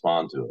do you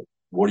respond to it?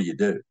 What do you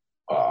do?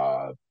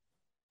 Well,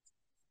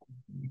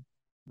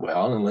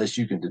 unless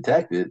you can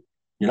detect it,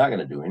 you're not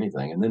going to do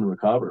anything and then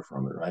recover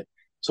from it, right?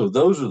 So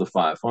those are the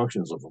 5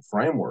 functions of a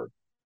framework.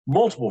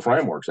 Multiple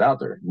frameworks out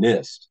there: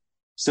 NIST,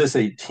 SIS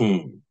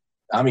 18.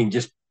 I mean,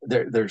 just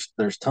there's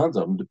tons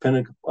of them.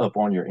 Depending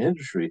upon your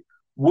industry,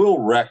 we'll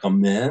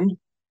recommend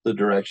the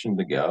direction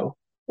to go,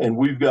 and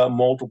we've got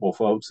multiple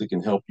folks that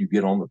can help you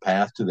get on the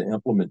path to the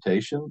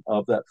implementation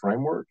of that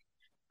framework.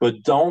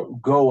 But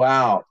don't go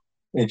out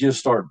and just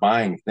start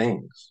buying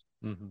things,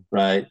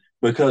 right?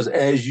 Because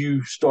as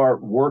you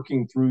start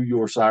working through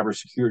your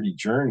cybersecurity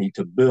journey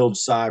to build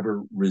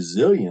cyber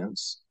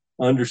resilience,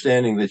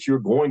 understanding that you're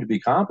going to be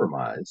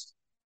compromised,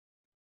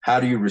 how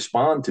do you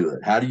respond to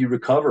it? How do you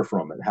recover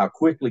from it? How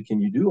quickly can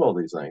you do all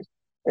these things?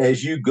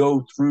 As you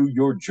go through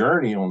your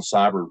journey on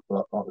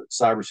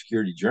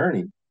cybersecurity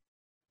journey,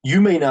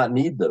 you may not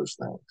need those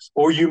things,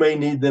 or you may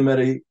need them at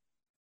a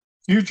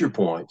future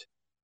point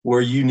where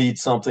you need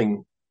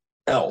something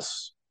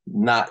else,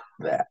 not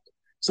that.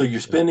 So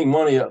you're spending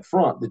money up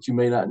front that you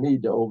may not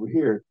need to over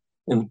here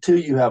until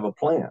you have a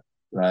plan,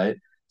 right?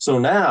 So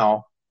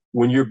now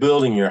when you're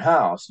building your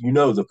house,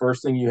 the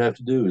first thing you have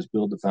to do is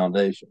build the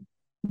foundation.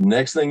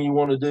 Next thing you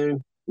want to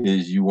do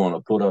is you want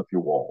to put up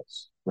your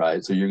walls,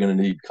 right? So you're going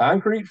to need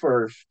concrete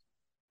first,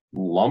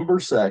 lumber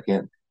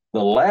second.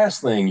 The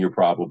last thing you're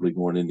probably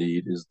going to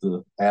need is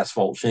the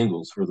asphalt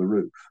shingles for the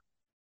roof,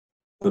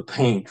 the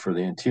paint for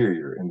the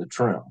interior, and the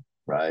trim,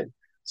 right?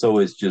 So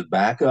it's just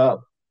back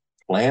up,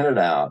 plan it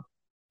out,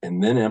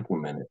 and then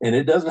implement it. And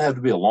it doesn't have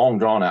to be a long,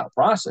 drawn out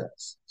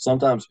process.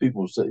 Sometimes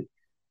people say,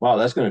 wow,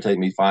 that's going to take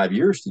me 5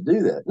 years to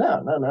do that.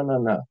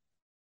 No.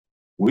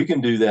 We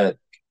can do that,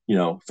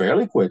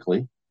 fairly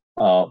quickly,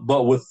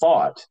 but with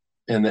thought.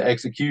 And the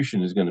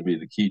execution is going to be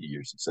the key to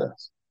your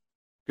success.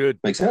 Good.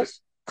 Make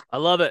sense? I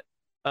love it.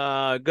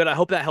 Good. I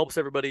hope that helps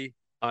everybody.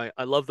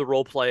 I love the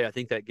role play. I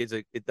think that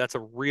that's a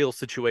real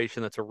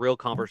situation. That's a real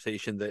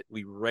conversation that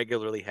we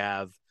regularly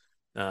have.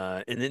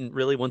 And then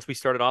really once we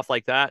started off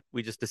like that,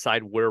 we just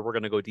decide where we're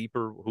going to go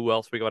deeper, who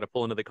else we got to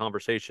pull into the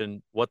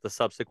conversation, what the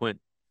subsequent,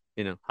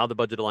 how the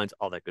budget aligns,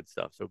 all that good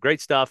stuff. So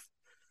great stuff.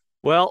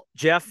 Well,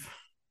 Jeff,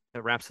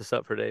 that wraps us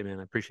up for today, man.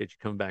 I appreciate you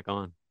coming back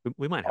on.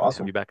 We might have to have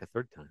Awesome. you back a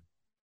third time.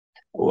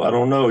 Well, I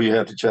don't know. You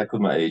have to check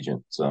with my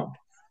agent. So,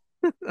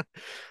 All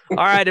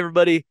right,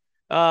 everybody.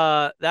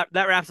 That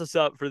wraps us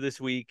up for this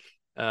week.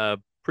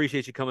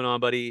 Appreciate you coming on,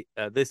 buddy.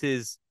 This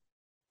is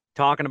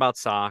talking about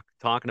SOC,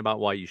 talking about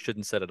why you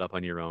shouldn't set it up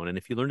on your own. And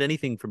if you learned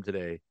anything from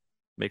today,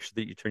 make sure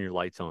that you turn your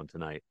lights on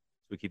tonight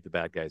so we keep the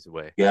bad guys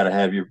away. you gotta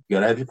have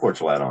your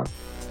porch light on.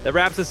 That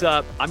wraps us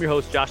up. I'm your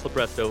host, Josh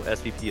Lopresto,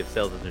 SVP of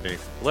Sales Engineering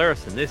for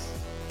Telarus, and this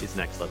is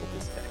Next Level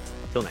Biz Tech.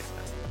 Until next time.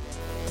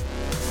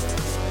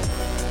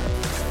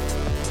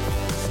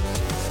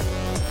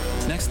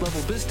 Next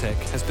Level BizTech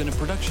has been a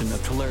production of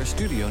Telarus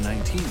Studio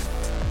 19.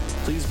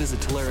 Please visit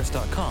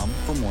Telarus.com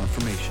for more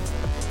information.